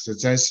list of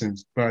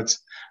suggestions, but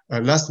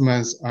last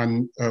month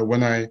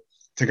when I,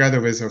 together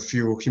with a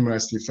few human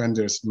rights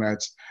defenders,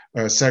 met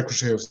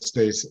Secretary of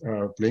State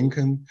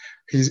Blinken,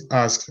 he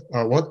asked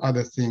what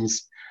other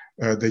things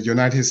the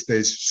United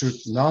States should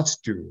not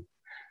do.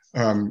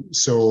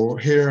 So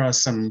here are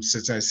some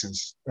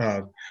suggestions.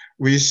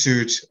 We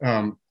should,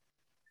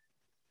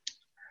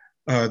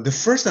 the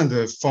first and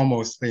the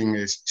foremost thing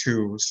is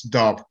to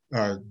stop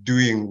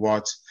doing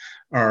what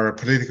are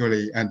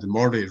politically and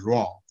morally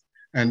wrong,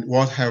 and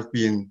what have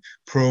been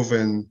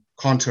proven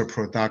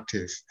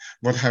counterproductive,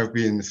 what have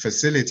been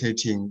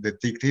facilitating the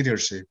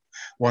dictatorship,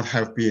 what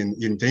have been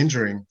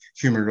endangering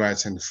human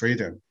rights and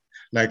freedom.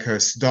 Like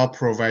stop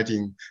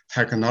providing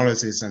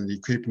technologies and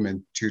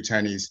equipment to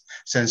Chinese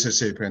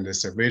censorship and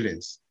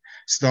surveillance.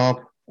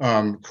 Stop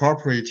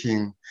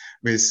cooperating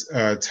with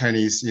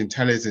Chinese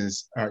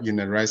intelligence in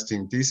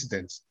arresting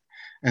dissidents,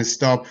 and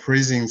stop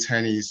praising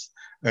Chinese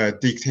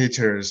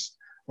dictators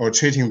or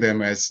treating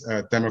them as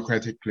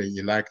democratically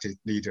elected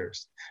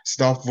leaders.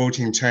 Stop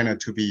voting China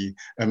to be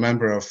a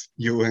member of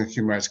UN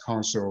Human Rights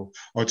Council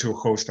or to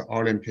host the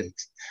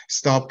Olympics.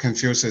 Stop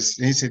Confucius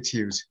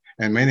Institute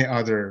and many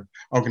other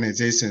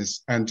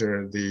organizations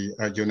under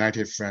the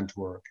United Front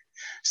work.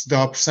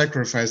 Stop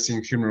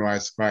sacrificing human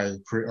rights by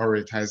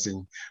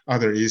prioritizing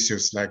other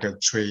issues like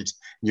trade,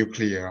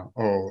 nuclear,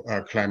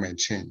 or climate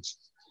change.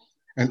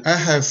 And I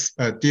have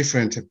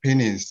different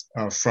opinions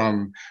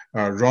from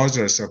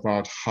Rogers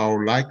about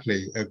how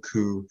likely a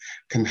coup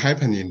can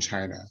happen in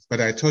China.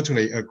 But I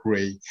totally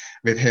agree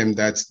with him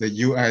that the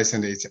US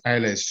and its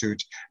allies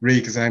should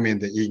re-examine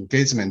the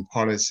engagement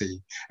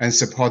policy and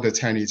support the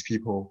Chinese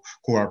people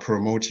who are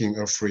promoting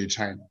a free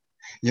China.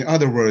 In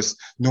other words,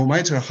 no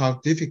matter how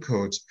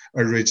difficult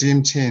a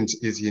regime change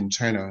is in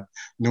China,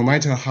 no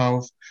matter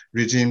how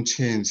regime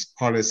change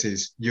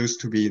policies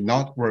used to be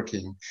not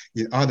working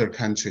in other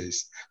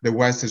countries, the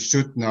West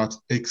should not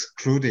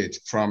exclude it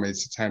from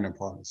its China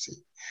policy.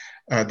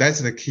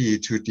 That's the key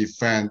to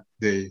defend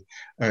the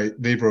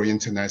liberal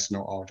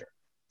international order.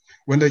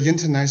 When the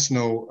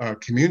international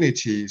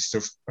community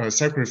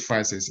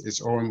sacrifices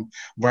its own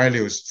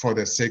values for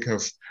the sake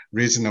of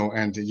regional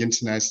and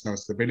international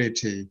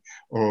stability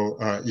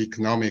or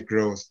economic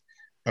growth,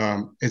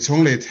 it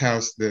only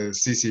tells the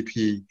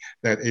CCP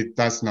that it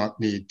does not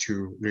need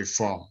to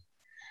reform.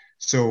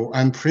 So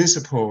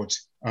unprincipled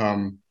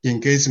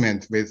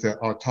engagement with the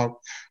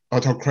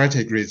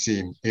autocratic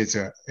regime is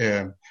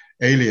an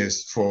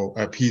alias for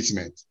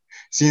appeasement.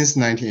 Since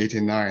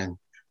 1989,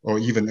 or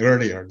even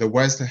earlier, the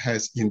West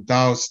has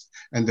indulged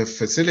and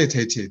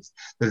facilitated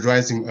the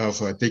rising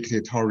of a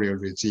dictatorial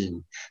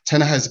regime.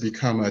 China has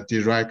become a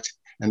direct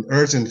and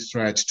urgent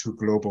threat to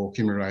global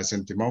human rights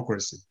and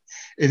democracy.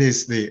 It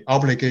is the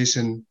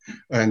obligation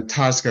and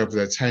task of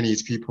the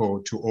Chinese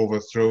people to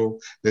overthrow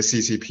the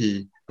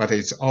CCP, but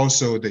it's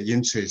also the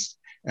interest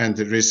and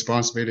the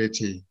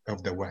responsibility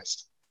of the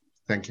West.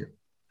 Thank you.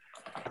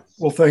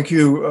 Well, thank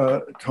you,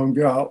 Tong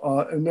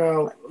Biao. And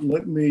now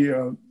let me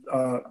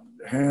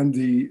hand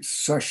the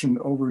session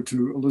over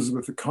to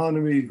Elizabeth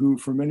Economy, who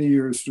for many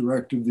years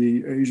directed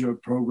the Asia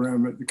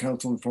program at the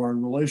Council on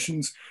Foreign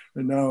Relations,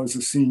 and now is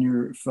a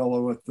senior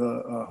fellow at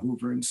the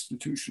Hoover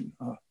Institution.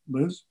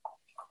 Liz?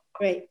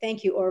 Great,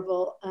 thank you,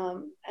 Orville.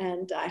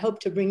 And I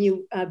hope to bring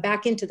you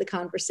back into the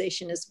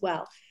conversation as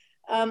well.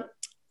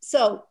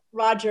 So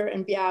Roger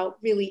and Biao,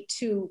 really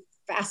two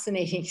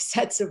fascinating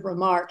sets of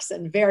remarks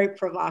and very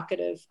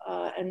provocative.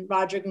 And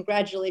Roger,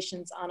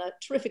 congratulations on a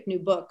terrific new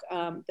book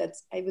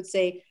that's, I would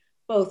say,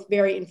 both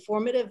very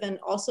informative and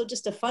also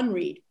just a fun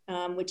read,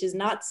 which is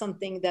not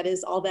something that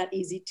is all that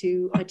easy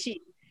to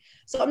achieve.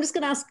 So I'm just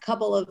going to ask a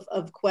couple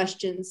of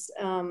questions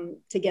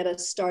to get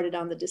us started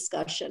on the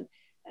discussion.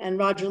 And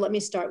Roger, let me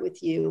start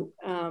with you.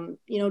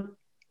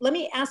 Let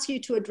me ask you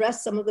to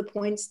address some of the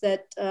points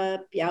that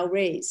Biao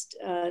raised,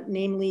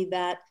 namely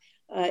that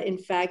in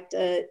fact,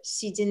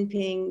 Xi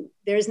Jinping,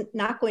 there's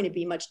not going to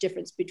be much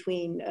difference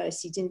between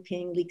Xi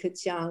Jinping, Li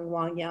Keqiang,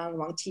 Wang Yang,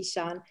 Wang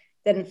Qishan,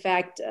 that in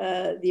fact,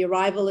 the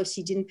arrival of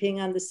Xi Jinping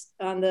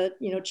on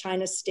the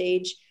China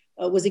stage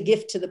was a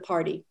gift to the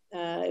party.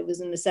 It was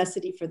a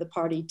necessity for the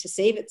party to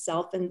save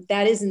itself, and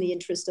that is in the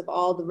interest of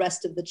all the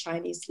rest of the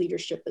Chinese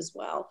leadership as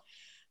well.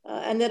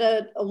 And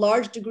that a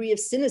large degree of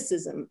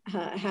cynicism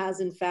has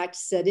in fact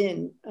set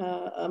in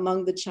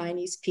among the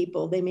Chinese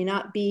people. They may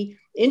not be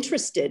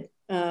interested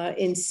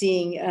in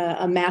seeing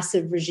a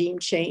massive regime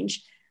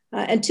change.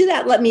 And to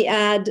that, let me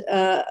add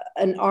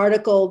an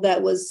article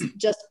that was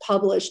just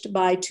published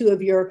by two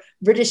of your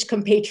British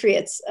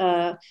compatriots,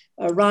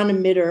 Rana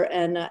Mitter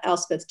and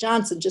Elspeth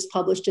Johnson, just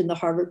published in the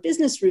Harvard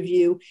Business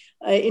Review,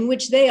 in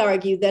which they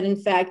argue that, in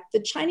fact, the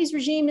Chinese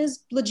regime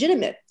is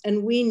legitimate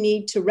and we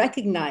need to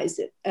recognize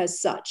it as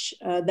such,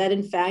 that,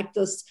 in fact,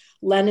 this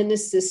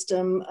Leninist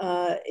system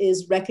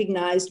is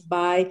recognized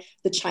by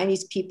the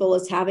Chinese people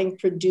as having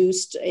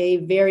produced a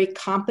very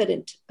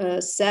competent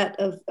set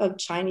of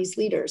Chinese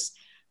leaders.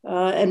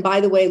 And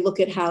by the way, look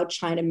at how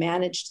China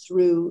managed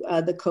through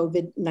the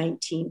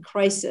COVID-19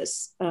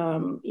 crisis,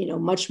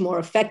 much more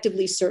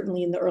effectively,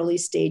 certainly in the early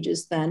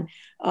stages than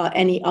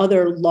any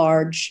other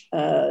large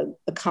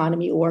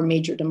economy or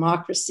major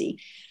democracy.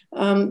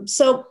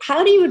 So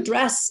how do you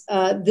address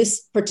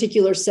this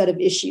particular set of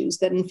issues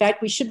that, in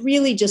fact, we should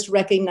really just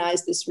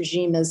recognize this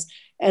regime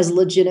as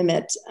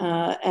legitimate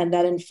and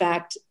that, in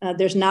fact,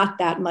 there's not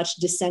that much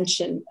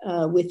dissension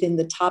within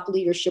the top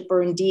leadership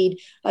or indeed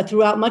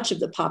throughout much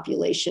of the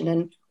population.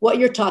 And what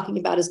you're talking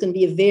about is going to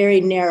be a very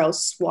narrow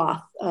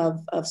swath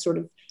of sort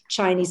of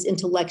Chinese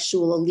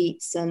intellectual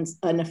elites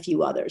and a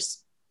few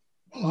others.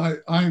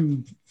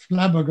 I'm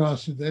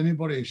flabbergasted that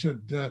anybody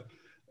should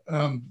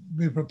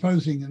be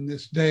proposing in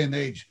this day and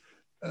age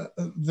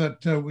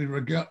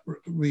that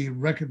we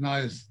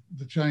recognize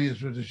the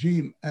Chinese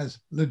regime as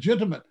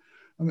legitimate.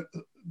 I mean,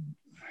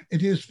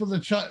 it is for the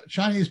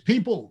Chinese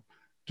people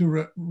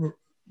to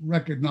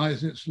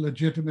recognize its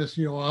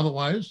legitimacy or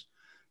otherwise.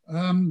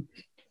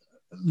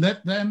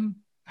 Let them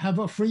have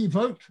a free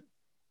vote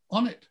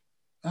on it.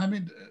 I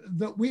mean,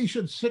 that we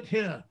should sit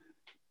here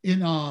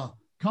in our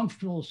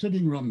comfortable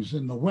sitting rooms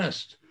in the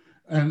West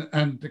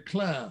and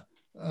declare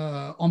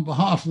on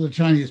behalf of the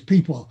Chinese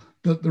people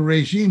that the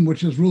regime which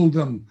has ruled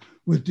them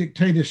with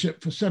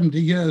dictatorship for 70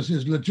 years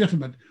is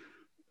legitimate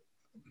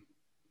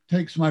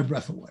takes my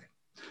breath away.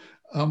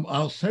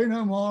 I'll say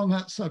no more on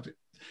that subject.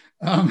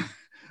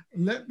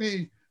 Let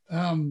me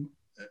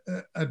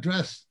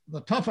address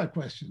the tougher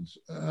questions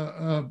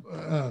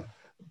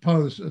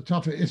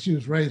tougher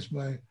issues raised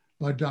by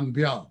Deng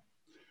Biao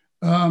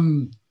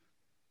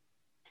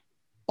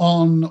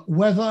on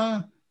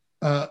whether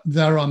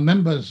there are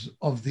members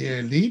of the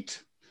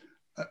elite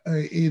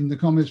in the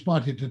Communist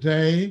Party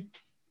today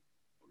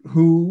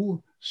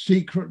who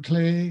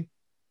secretly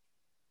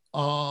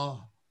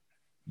are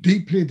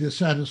deeply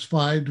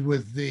dissatisfied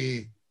with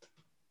the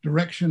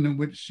direction in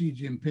which Xi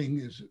Jinping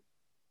is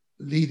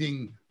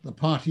leading the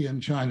party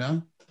in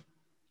China,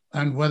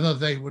 and whether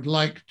they would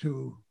like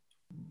to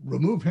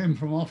remove him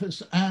from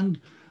office and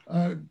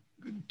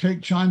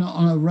take China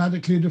on a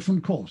radically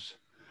different course.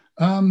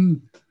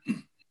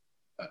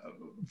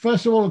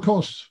 First of all, of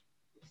course,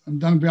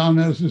 and Deng Biao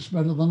knows this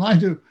better than I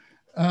do,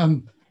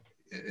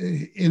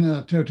 in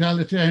a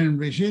totalitarian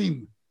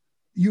regime,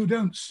 you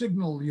don't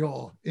signal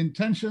your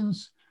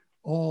intentions,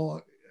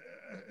 or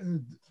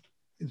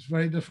it's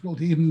very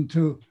difficult even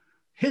to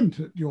hint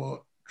at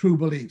your true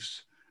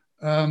beliefs.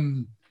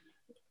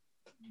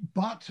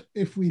 But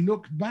if we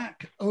look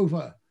back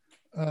over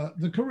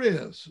the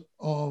careers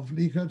of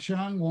Li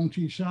Keqiang, Wang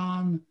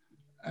Qishan,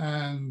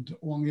 and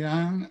Wang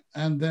Yang,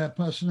 and their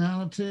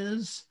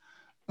personalities,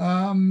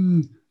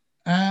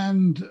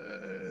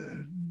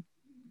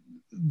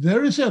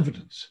 there is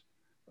evidence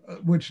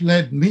which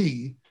led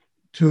me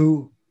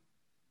to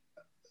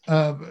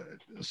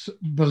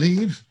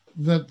believe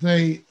that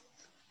they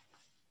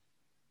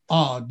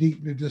are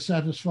deeply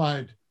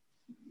dissatisfied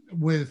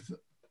with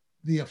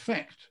the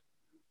effect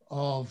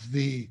of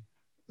the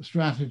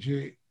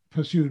strategy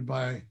pursued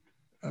by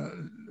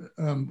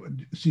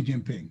Xi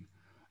Jinping.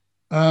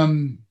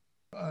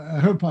 I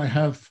hope I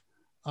have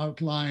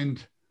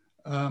outlined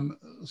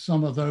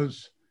some of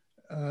those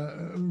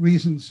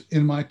reasons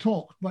in my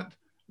talk, but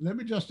let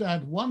me just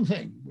add one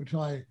thing, which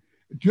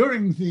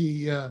during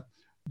the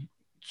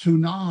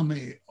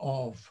tsunami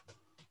of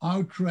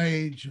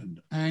outrage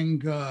and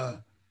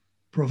anger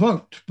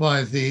provoked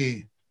by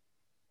the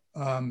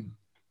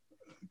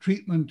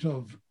treatment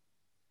of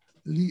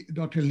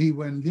Dr. Li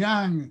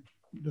Wenliang,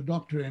 the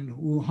doctor in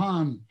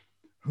Wuhan,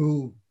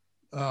 who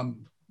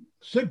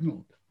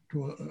signaled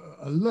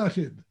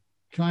alerted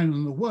China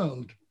and the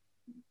world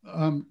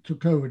to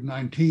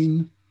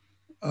COVID-19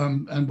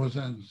 and was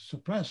then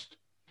suppressed.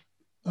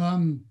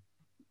 In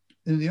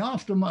the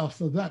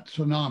aftermath of that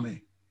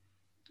tsunami,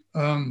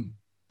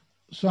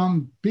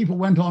 some people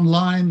went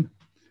online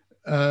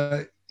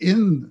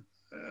in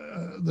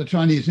the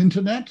Chinese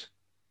internet,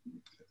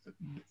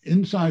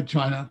 inside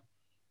China,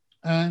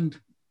 and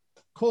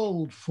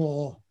called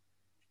for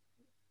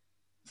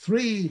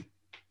 3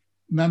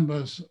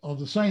 members of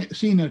the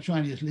senior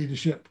Chinese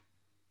leadership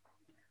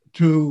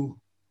to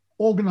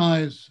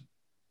organize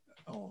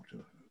or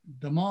to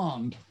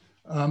demand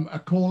a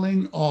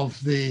calling of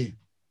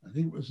I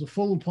think it was the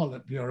full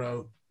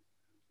Politburo,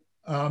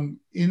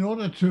 in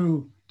order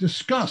to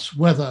discuss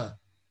whether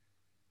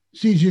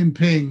Xi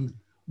Jinping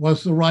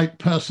was the right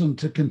person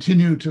to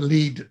continue to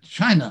lead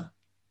China.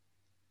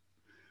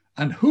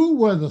 And who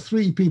were the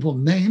 3 people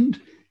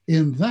named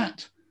in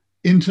that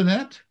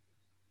internet?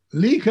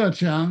 Li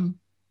Keqiang,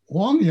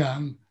 Wang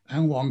Yang,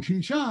 and Wang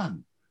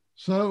Qishan.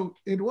 So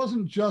it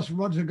wasn't just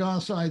Roger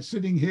Garside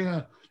sitting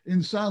here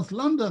in South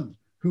London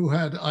who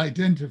had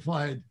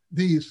identified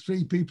these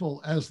 3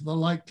 people as the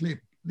likely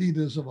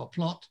leaders of a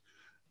plot.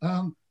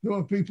 There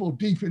were people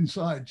deep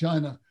inside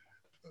China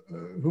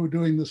who are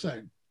doing the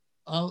same.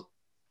 I'll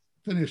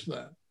finish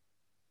there.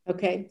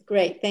 Okay,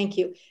 great, thank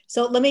you.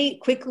 So let me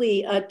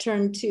quickly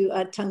turn to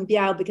Teng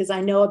Biao, because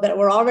I know that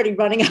we're already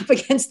running up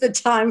against the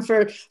time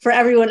for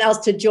everyone else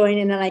to join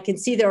in, and I can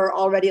see there are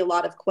already a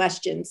lot of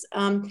questions.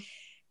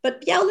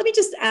 But Biao, let me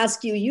just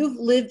ask you, you've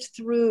lived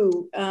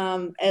through,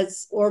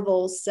 as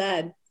Orville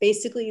said,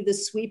 basically the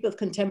sweep of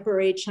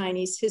contemporary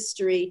Chinese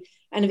history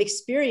and have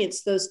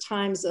experienced those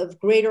times of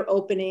greater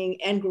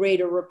opening and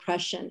greater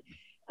repression.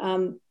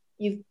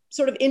 You've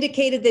sort of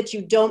indicated that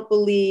you don't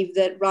believe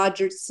that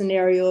Roger's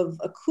scenario of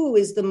a coup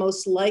is the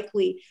most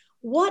likely.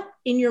 What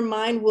in your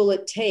mind will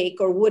it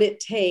take, or would it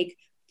take,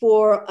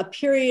 for a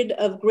period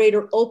of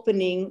greater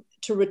opening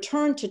to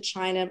return to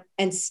China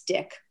and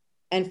stick,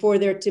 and for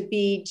there to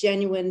be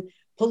genuine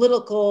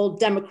political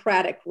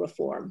democratic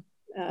reform?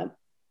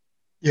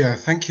 Yeah,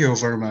 thank you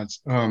very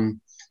much.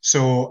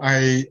 So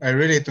I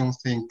really don't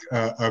think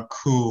a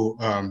coup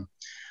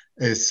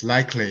is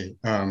likely.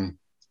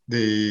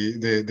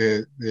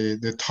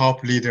 The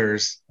top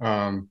leaders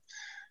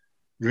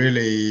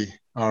really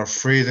are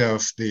afraid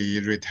of the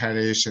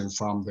retaliation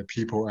from the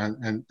people,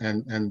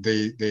 and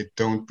they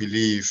don't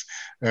believe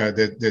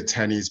that the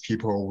Chinese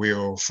people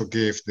will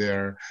forgive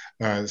their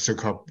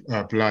so-called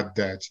blood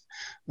debt.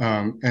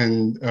 I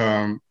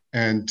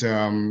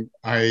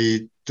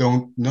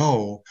don't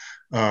know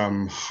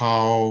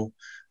how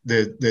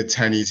the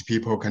Chinese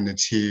people can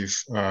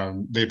achieve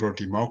liberal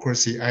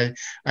democracy.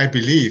 I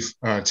believe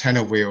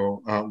China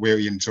will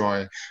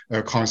enjoy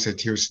a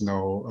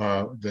constitutional,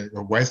 the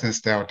Western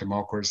style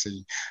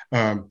democracy,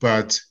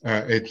 but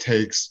it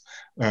takes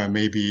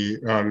maybe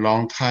a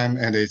long time,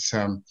 and it's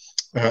and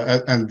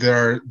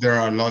there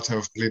are a lot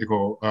of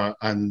political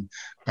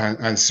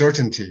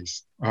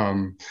uncertainties.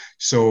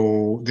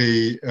 So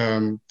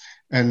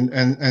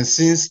And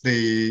since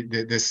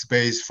the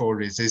space for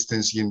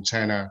resistance in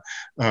China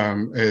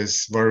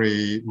is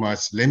very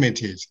much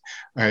limited,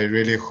 I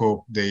really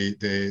hope the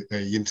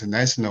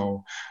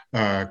international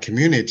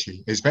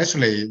community,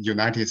 especially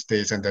United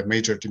States and the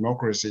major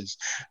democracies,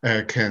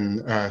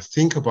 can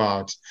think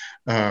about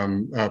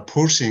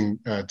pushing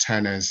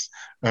China's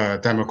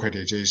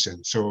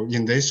democratization. So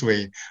in this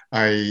way,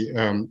 I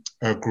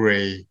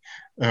agree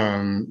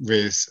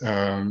with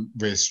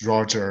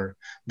Roger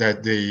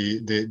that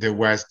the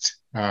West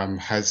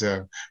has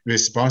a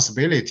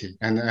responsibility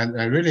and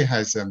really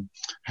has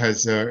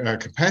a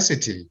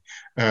capacity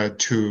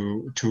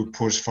to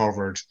push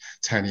forward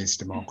Chinese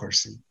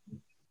democracy.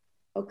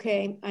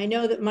 Okay, I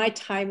know that my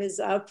time is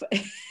up.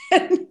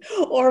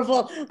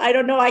 Orville, I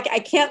don't know, I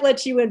can't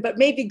let you in, but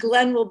maybe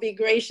Glenn will be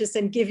gracious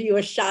and give you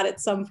a shot at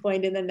some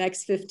point in the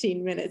next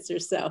 15 minutes or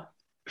so.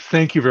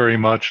 Thank you very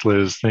much,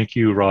 Liz. Thank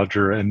you,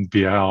 Roger and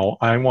Biao.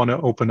 I want to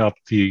open up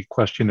the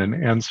question and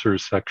answer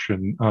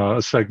section,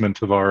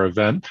 segment of our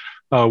event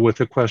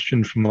with a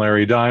question from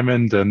Larry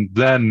Diamond, and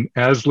then,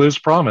 as Liz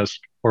promised,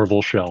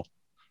 Orville Schell.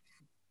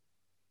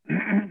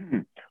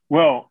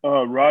 Well,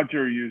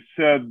 Roger, you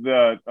said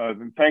that,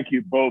 and thank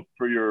you both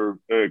for your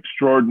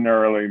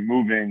extraordinarily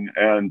moving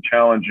and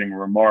challenging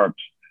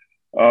remarks.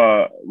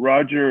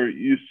 Roger,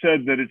 you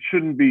said that it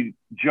shouldn't be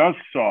just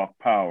soft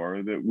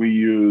power that we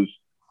use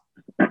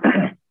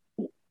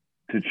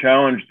to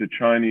challenge the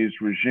Chinese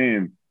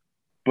regime,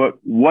 but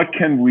what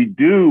can we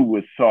do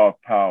with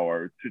soft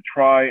power to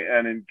try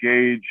and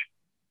engage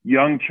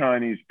young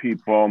Chinese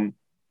people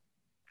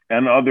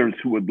and others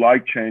who would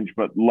like change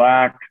but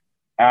lack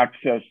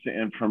access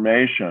to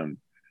information?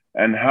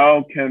 And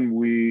how can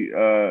we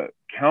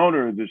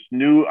counter this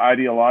new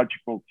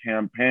ideological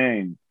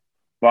campaign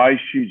by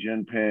Xi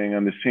Jinping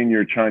and the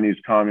senior Chinese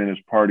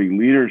Communist Party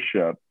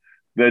leadership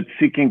that's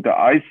seeking to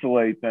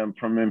isolate them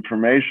from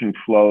information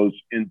flows,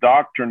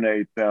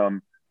 indoctrinate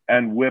them,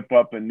 and whip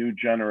up a new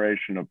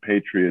generation of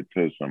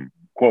patriotism,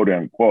 quote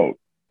unquote?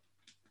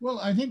 Well,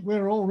 I think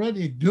we're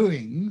already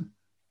doing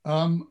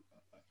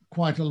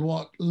quite a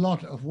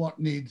lot of what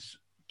needs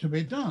to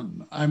be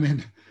done. I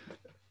mean,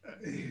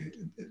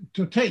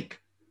 to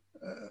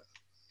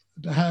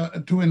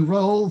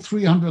enroll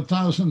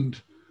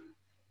 300,000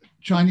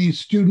 Chinese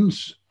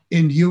students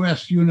in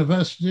US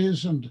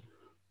universities, and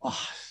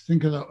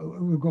think of that,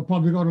 we've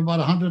probably got about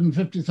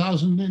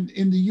 150,000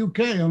 in the UK.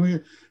 I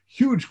mean,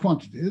 huge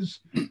quantities.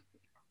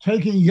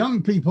 Taking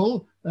young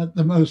people at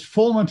the most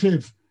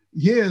formative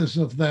years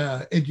of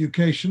their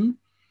education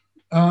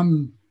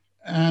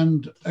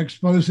and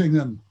exposing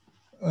them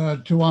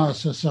to our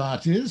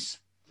societies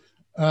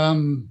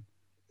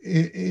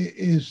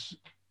is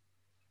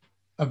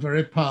a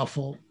very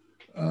powerful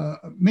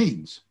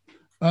means.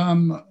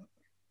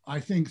 I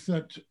think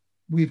that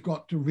we've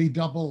got to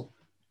redouble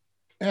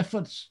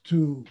efforts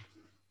to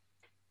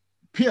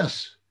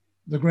pierce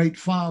the Great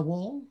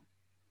Firewall.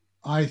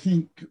 I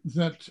think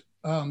that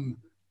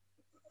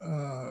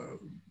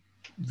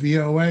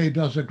VOA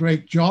does a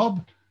great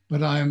job,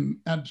 but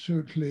I'm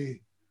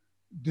absolutely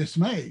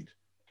dismayed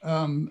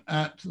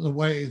at the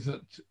way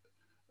that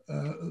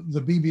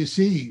the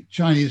BBC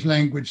Chinese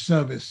language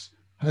service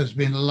has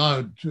been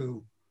allowed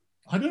to,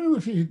 I don't know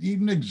if it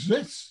even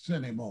exists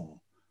anymore,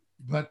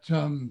 but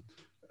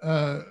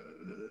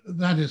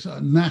that is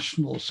a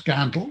national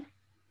scandal.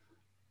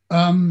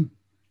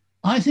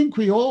 I think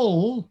we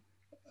all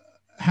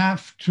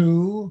have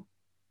to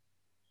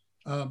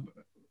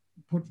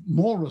put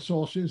more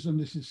resources, and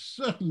this is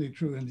certainly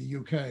true in the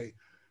UK.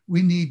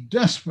 We need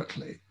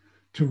desperately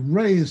to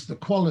raise the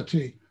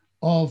quality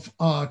of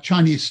our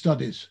Chinese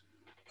studies.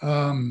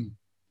 When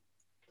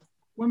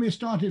we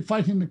started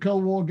fighting the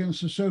Cold War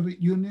against the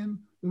Soviet Union,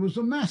 there was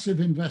a massive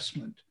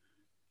investment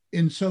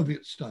in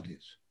Soviet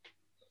studies.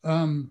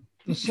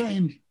 The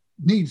same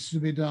needs to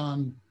be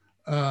done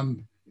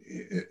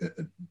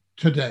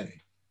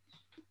today.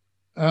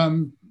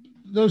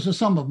 Those are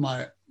some of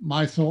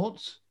my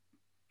thoughts,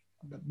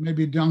 but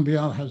maybe Jiang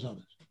Biao has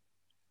others.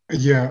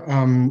 Yeah,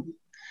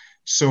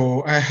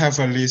 so I have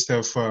a list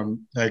of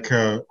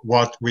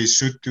what we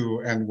should do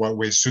and what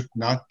we should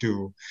not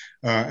do,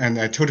 and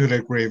I totally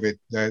agree with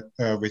that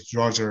with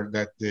Roger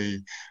that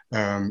the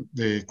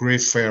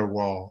Great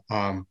Firewall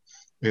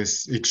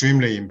is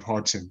extremely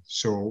important.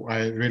 So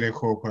I really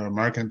hope our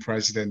American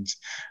president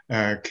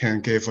can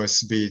give a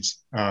speech,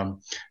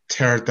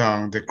 tear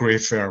down the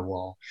Great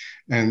Firewall.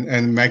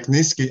 And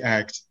Magnitsky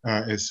Act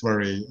is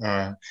very,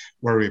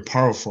 very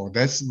powerful.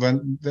 That's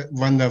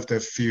one of the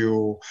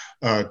few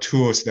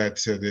tools that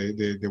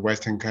the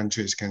Western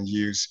countries can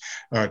use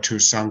to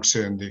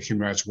sanction the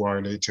human rights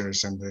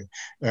violators and the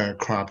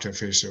corrupt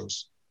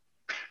officials.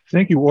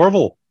 Thank you.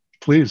 Orville,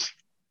 please.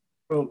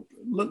 Well,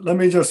 let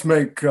me just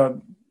make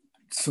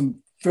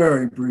some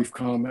very brief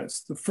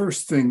comments. The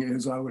first thing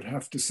is, I would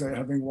have to say,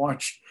 having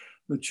watched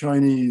the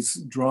Chinese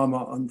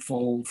drama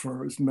unfold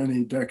for as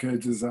many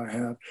decades as I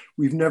have,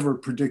 we've never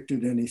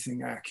predicted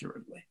anything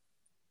accurately.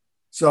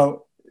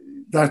 So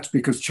that's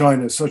because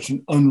China is such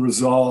an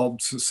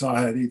unresolved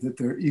society that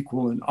they're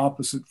equal and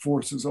opposite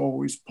forces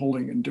always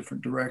pulling in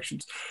different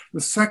directions.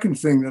 The second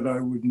thing that I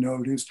would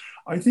note is,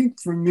 I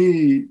think for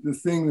me, the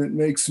thing that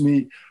makes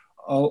me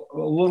a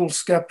little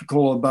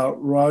skeptical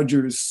about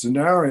Roger's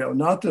scenario,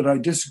 not that I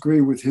disagree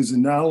with his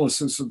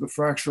analysis of the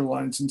fracture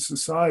lines in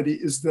society,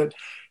 is that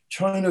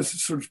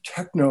China's sort of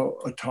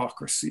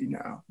techno-autocracy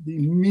now, the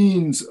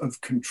means of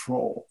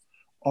control,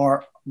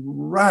 are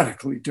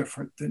radically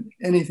different than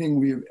anything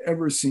we have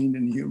ever seen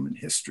in human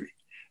history.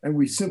 And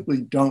we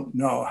simply don't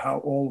know how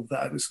all of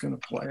that is going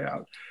to play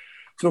out.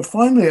 So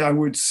finally, I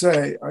would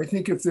say, I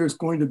think if there's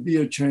going to be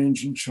a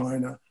change in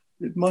China,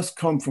 it must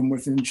come from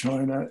within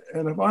China.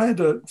 And if I had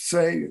to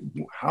say,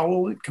 how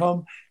will it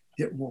come?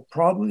 It will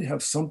probably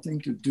have something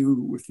to do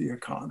with the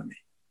economy.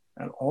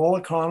 And all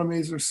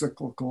economies are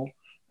cyclical.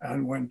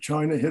 And when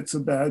China hits a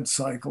bad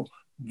cycle,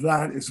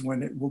 that is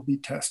when it will be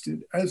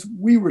tested, as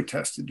we were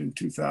tested in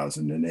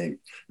 2008,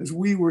 as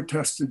we were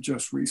tested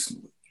just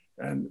recently.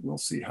 And we'll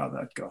see how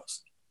that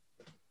goes.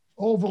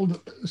 Orville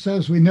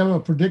says we never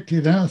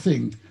predicted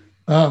anything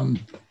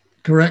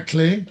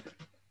correctly.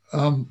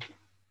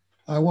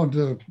 I want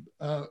to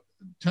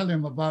tell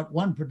him about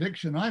one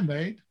prediction I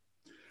made,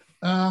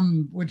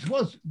 which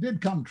did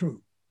come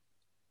true.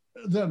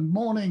 The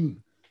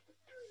morning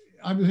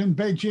I was in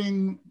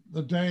Beijing,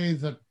 the day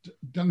that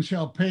Deng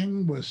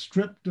Xiaoping was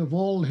stripped of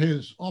all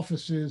his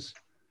offices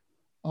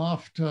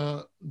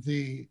after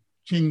the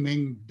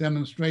Qingming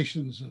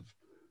demonstrations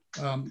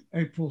of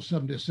April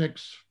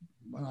 76,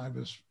 when I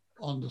was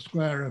on the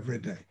square every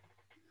day.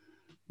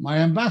 My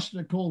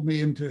ambassador called me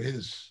into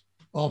his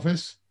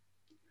office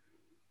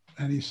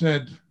and he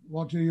said,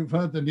 "Roger, you've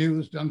heard the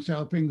news, Deng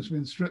Xiaoping's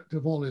been stripped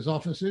of all his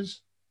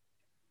offices.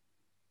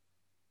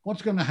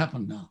 What's going to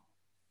happen now?"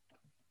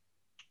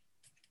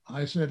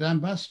 I said,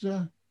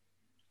 "Ambassador,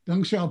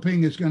 Deng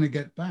Xiaoping is going to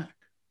get back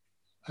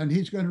and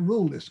he's going to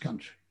rule this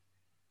country."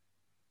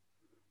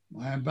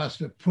 My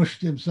ambassador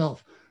pushed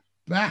himself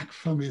back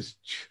from his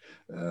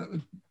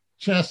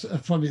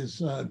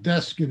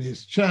desk in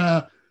his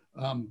chair,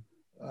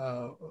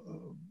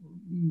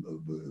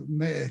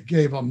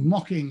 gave a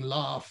mocking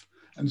laugh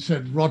and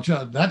said,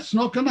 "Roger, that's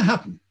not going to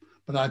happen.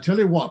 But I tell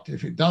you what,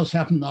 if it does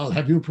happen, I'll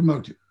have you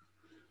promoted."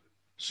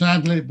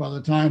 Sadly, by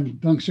the time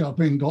Deng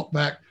Xiaoping got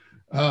back,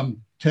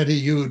 Teddy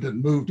Youde had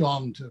moved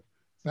on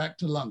back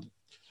to London.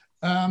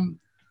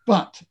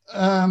 But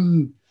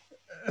to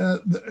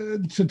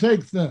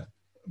take the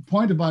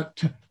point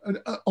about,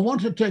 I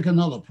want to take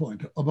another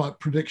point about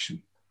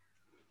prediction.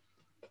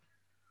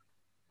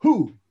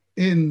 Who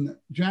in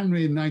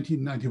January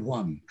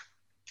 1991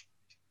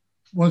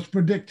 was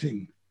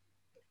predicting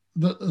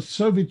that the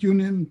Soviet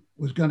Union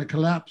was going to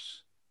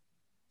collapse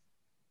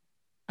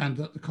and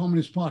that the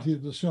Communist Party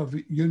of the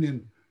Soviet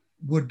Union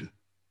would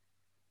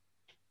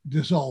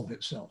dissolve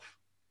itself?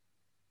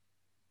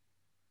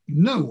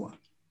 No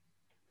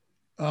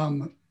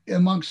one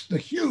amongst the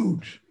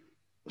huge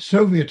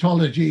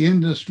Sovietology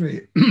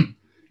industry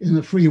in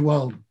the free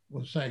world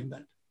was saying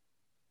that.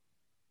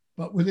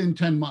 But within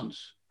 10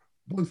 months,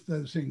 both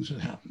those things had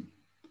happened.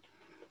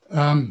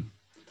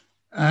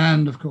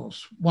 And of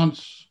course,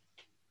 once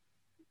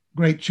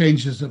great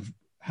changes have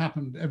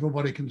happened,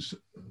 everybody can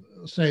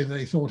say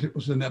they thought it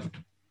was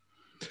inevitable.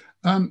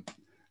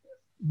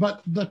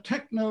 But the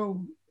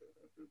techno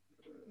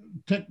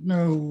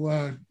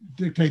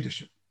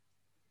dictatorship,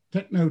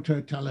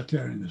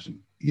 techno-totalitarianism.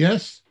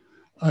 Yes,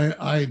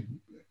 I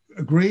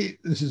agree.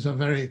 This is a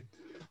very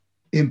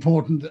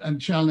important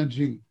and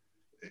challenging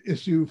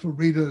issue for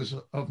readers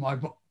of my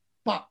book.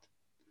 But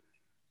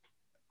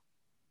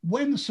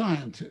when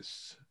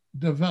scientists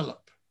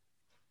develop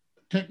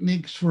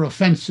techniques for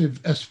offensive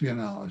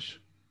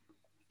espionage,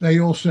 they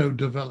also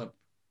develop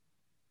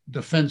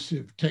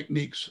defensive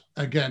techniques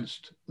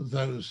against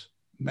those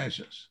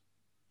measures.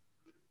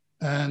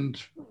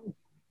 And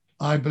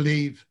I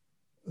believe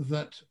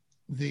that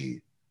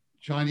the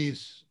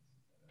Chinese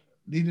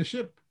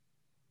leadership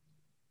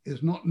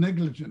is not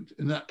negligent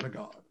in that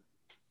regard.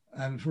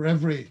 And for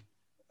every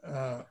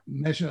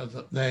measure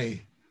that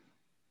they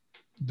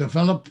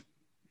develop,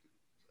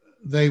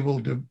 they will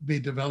be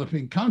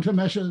developing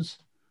countermeasures,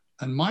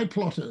 and my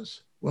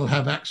plotters will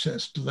have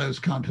access to those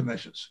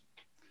countermeasures.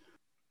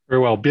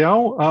 Very well.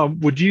 Biao,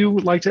 would you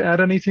like to add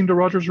anything to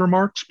Roger's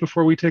remarks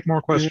before we take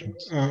more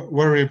questions?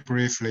 Very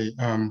briefly.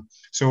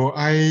 So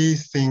I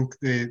think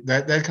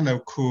that kind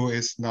of coup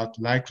is not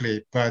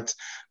likely, but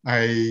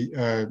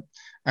I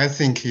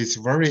think it's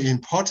very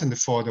important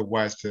for the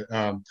West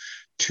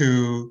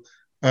to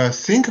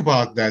think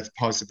about that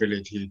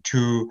possibility,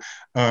 to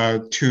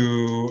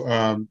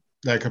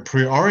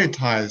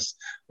prioritize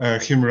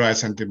human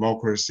rights and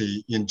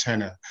democracy in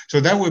China. So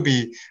that would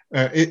be,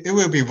 it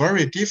will be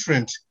very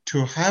different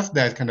to have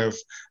that kind of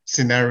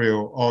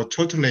scenario or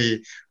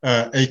totally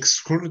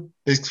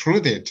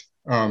excluded.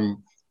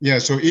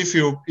 So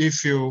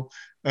if you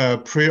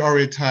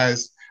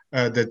prioritize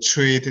the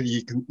trade,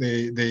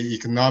 the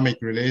economic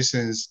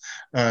relations,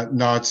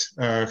 not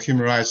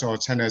human rights or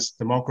China's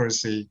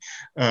democracy,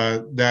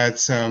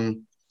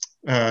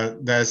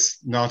 that's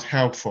not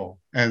helpful,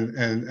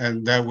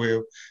 and that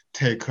will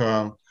take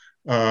a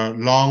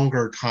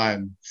longer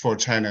time for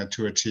China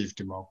to achieve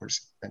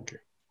democracy. Thank you.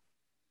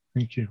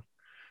 Thank you.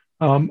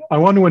 I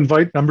want to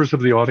invite members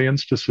of the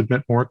audience to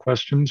submit more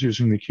questions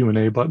using the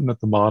Q&A button at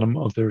the bottom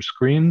of their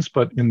screens.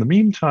 But in the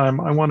meantime,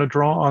 I want to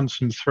draw on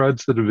some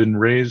threads that have been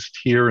raised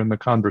here in the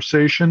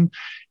conversation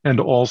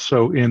and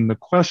also in the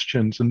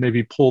questions, and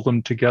maybe pull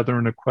them together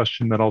in a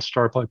question that I'll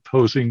start by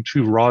posing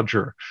to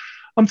Roger.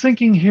 I'm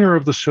thinking here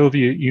of the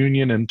Soviet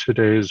Union and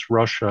today's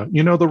Russia.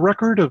 You know, the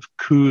record of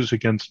coups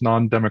against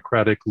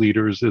non-democratic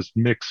leaders is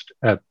mixed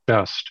at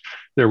best.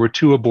 There were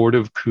 2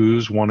 abortive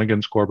coups, one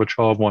against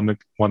Gorbachev,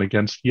 one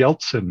against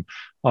Yeltsin.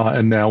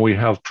 And now we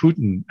have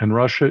Putin. And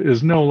Russia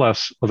is no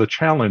less of a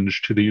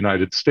challenge to the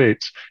United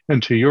States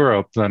and to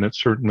Europe than it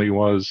certainly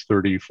was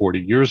 30, 40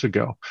 years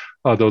ago,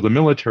 though the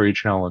military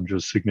challenge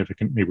is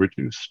significantly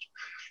reduced.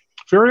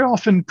 Very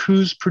often,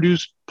 coups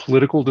produce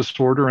political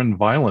disorder and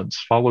violence,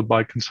 followed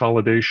by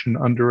consolidation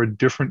under a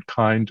different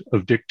kind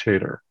of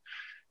dictator.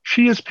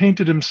 Xi has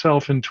painted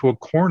himself into a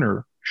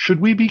corner.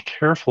 Should we be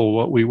careful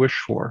what we wish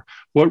for?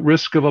 What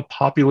risk of a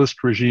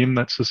populist regime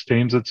that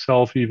sustains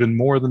itself even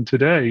more than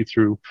today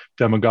through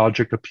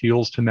demagogic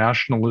appeals to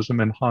nationalism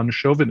and Han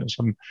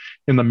chauvinism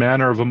in the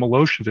manner of a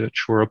Milosevic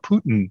or a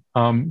Putin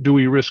do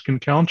we risk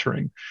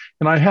encountering?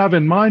 And I have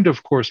in mind,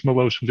 of course,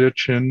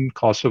 Milosevic in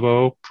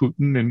Kosovo,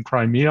 Putin in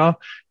Crimea,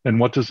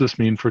 and what does this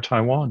mean for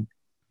Taiwan?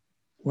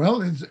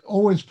 Well, it's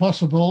always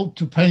possible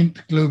to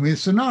paint gloomy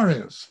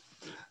scenarios.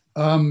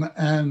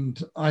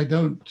 And I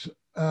don't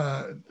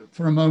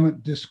for a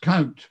moment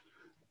discount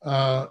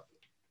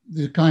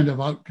the kind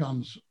of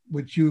outcomes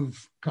which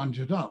you've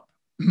conjured up.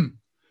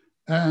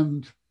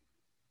 And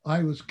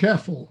I was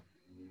careful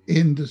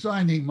in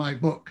designing my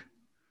book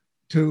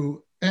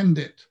to end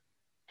it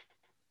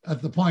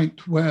at the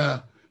point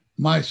where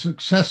my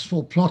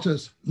successful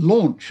plotters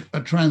launch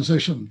a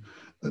transition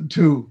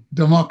to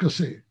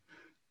democracy,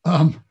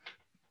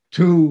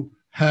 to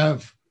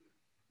have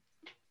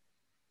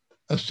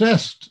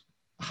assessed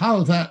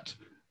how that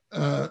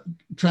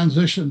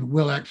transition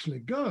will actually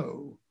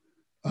go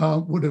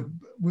would have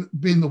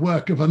been the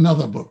work of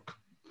another book.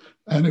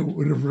 And it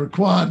would have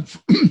required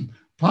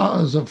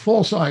powers of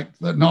foresight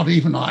that not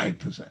even I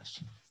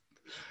possess.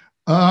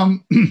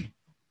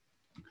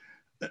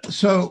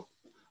 So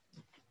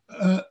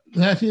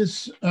that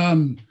is,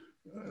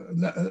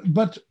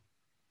 but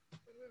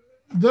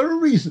there are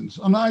reasons,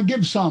 and I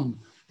give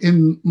some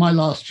in my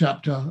last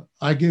chapter.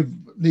 I give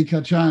Li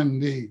Keqiang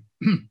the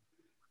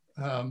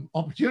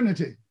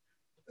opportunity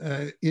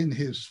in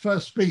his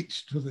first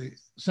speech to the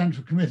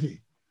Central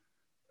Committee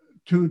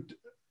to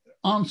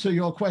answer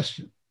your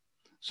question.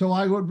 So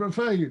I would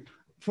refer you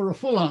for a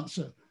full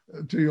answer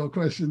to your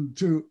question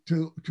to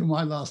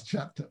my last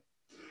chapter.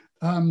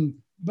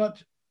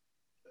 But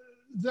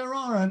there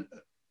are,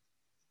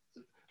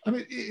 let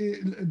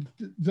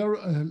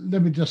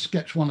me just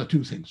sketch one or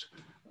two things.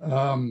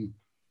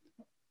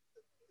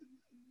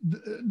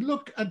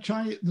 Look at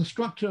the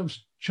structure of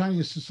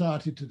Chinese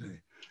society today.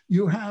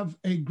 You have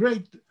a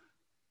great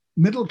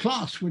middle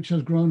class which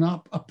has grown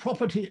up, a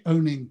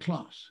property-owning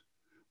class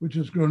which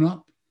has grown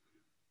up,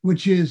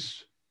 which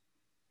is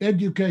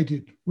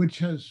educated, which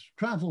has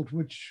traveled,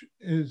 which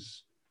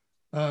is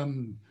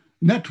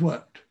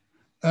networked,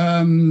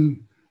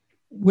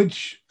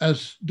 which,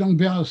 as Deng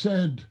Biao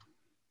said,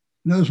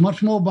 knows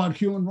much more about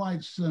human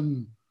rights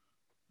than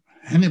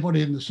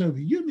anybody in the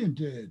Soviet Union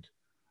did.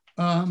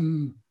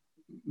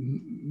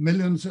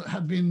 Millions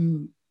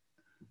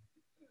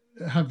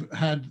have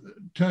had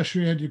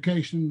tertiary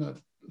education at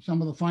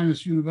some of the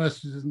finest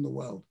universities in the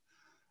world.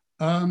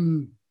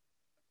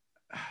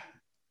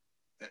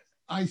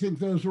 I think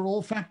those are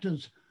all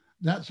factors.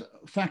 That's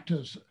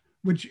factors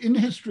which in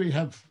history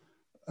have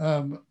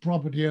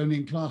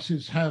property-owning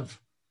classes have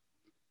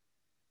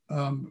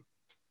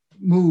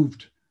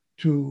moved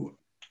to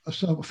a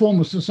form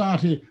of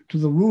society, to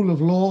the rule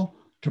of law,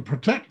 to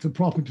protect the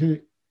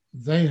property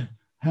they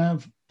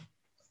have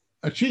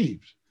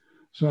achieved.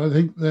 So I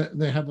think that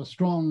they have a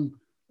strong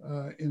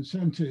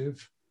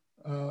incentive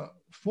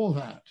for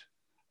that.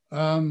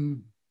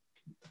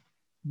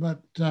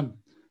 But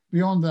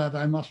beyond that,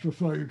 I must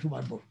refer you to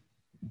my book.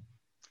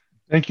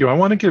 Thank you. I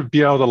want to give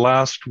Biao the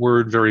last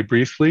word very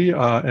briefly,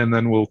 and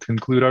then we'll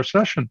conclude our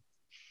session.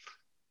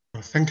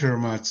 Thank you very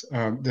much.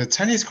 The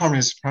Chinese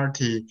Communist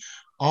Party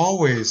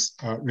always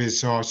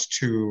resorts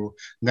to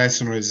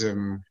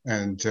nationalism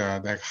and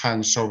like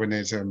Han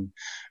chauvinism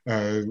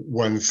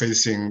when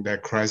facing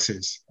that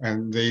crisis.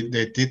 And they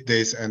did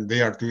this and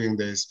they are doing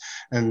this.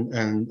 And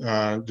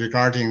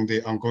regarding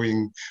the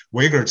ongoing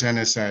Uyghur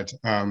genocide,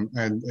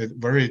 and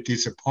very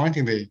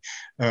disappointingly,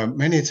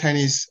 many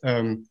Chinese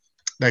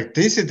like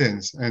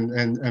dissidents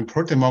and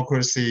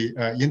pro-democracy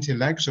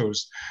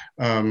intellectuals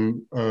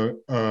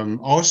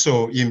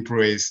also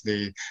embrace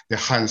the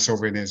Han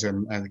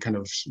chauvinism and kind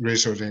of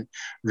racism,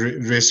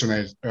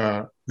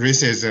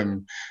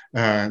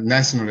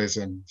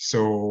 nationalism.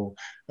 So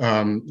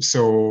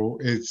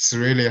it's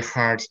really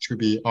hard to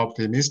be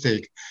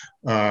optimistic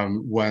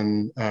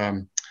when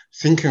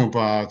thinking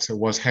about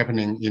what's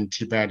happening in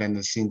Tibet and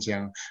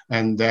Xinjiang,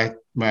 and that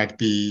might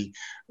be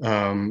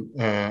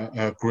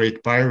a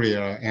great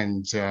barrier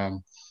and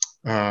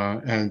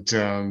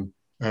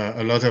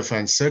a lot of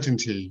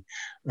uncertainty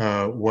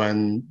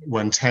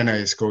when China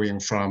is going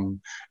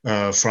from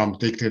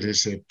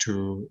dictatorship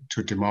to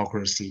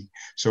democracy.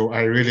 So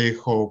I really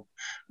hope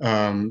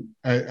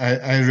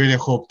I really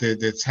hope that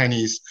the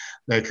Chinese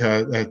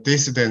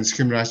dissidents,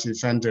 human rights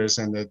defenders,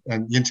 and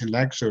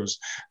intellectuals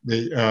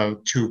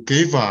to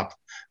give up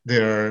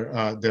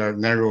their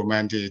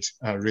narrow-minded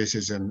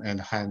racism and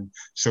Han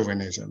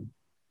chauvinism.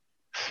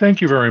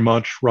 Thank you very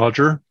much,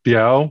 Roger,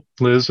 Biao,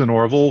 Liz, and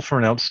Orville, for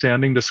an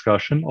outstanding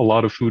discussion. A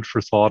lot of food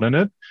for thought in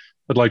it.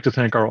 I'd like to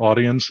thank our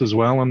audience as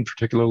well, and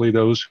particularly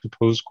those who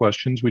posed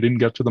questions. We didn't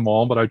get to them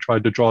all, but I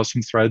tried to draw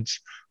some threads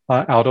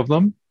out of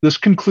them. This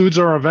concludes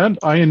our event.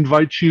 I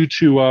invite you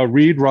to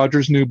read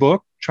Roger's new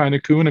book, China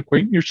Coup, and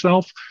acquaint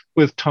yourself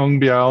with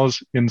Teng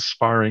Biao's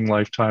inspiring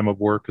lifetime of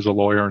work as a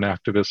lawyer and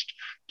activist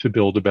to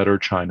build a better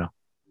China.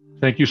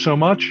 Thank you so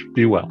much.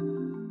 Be well.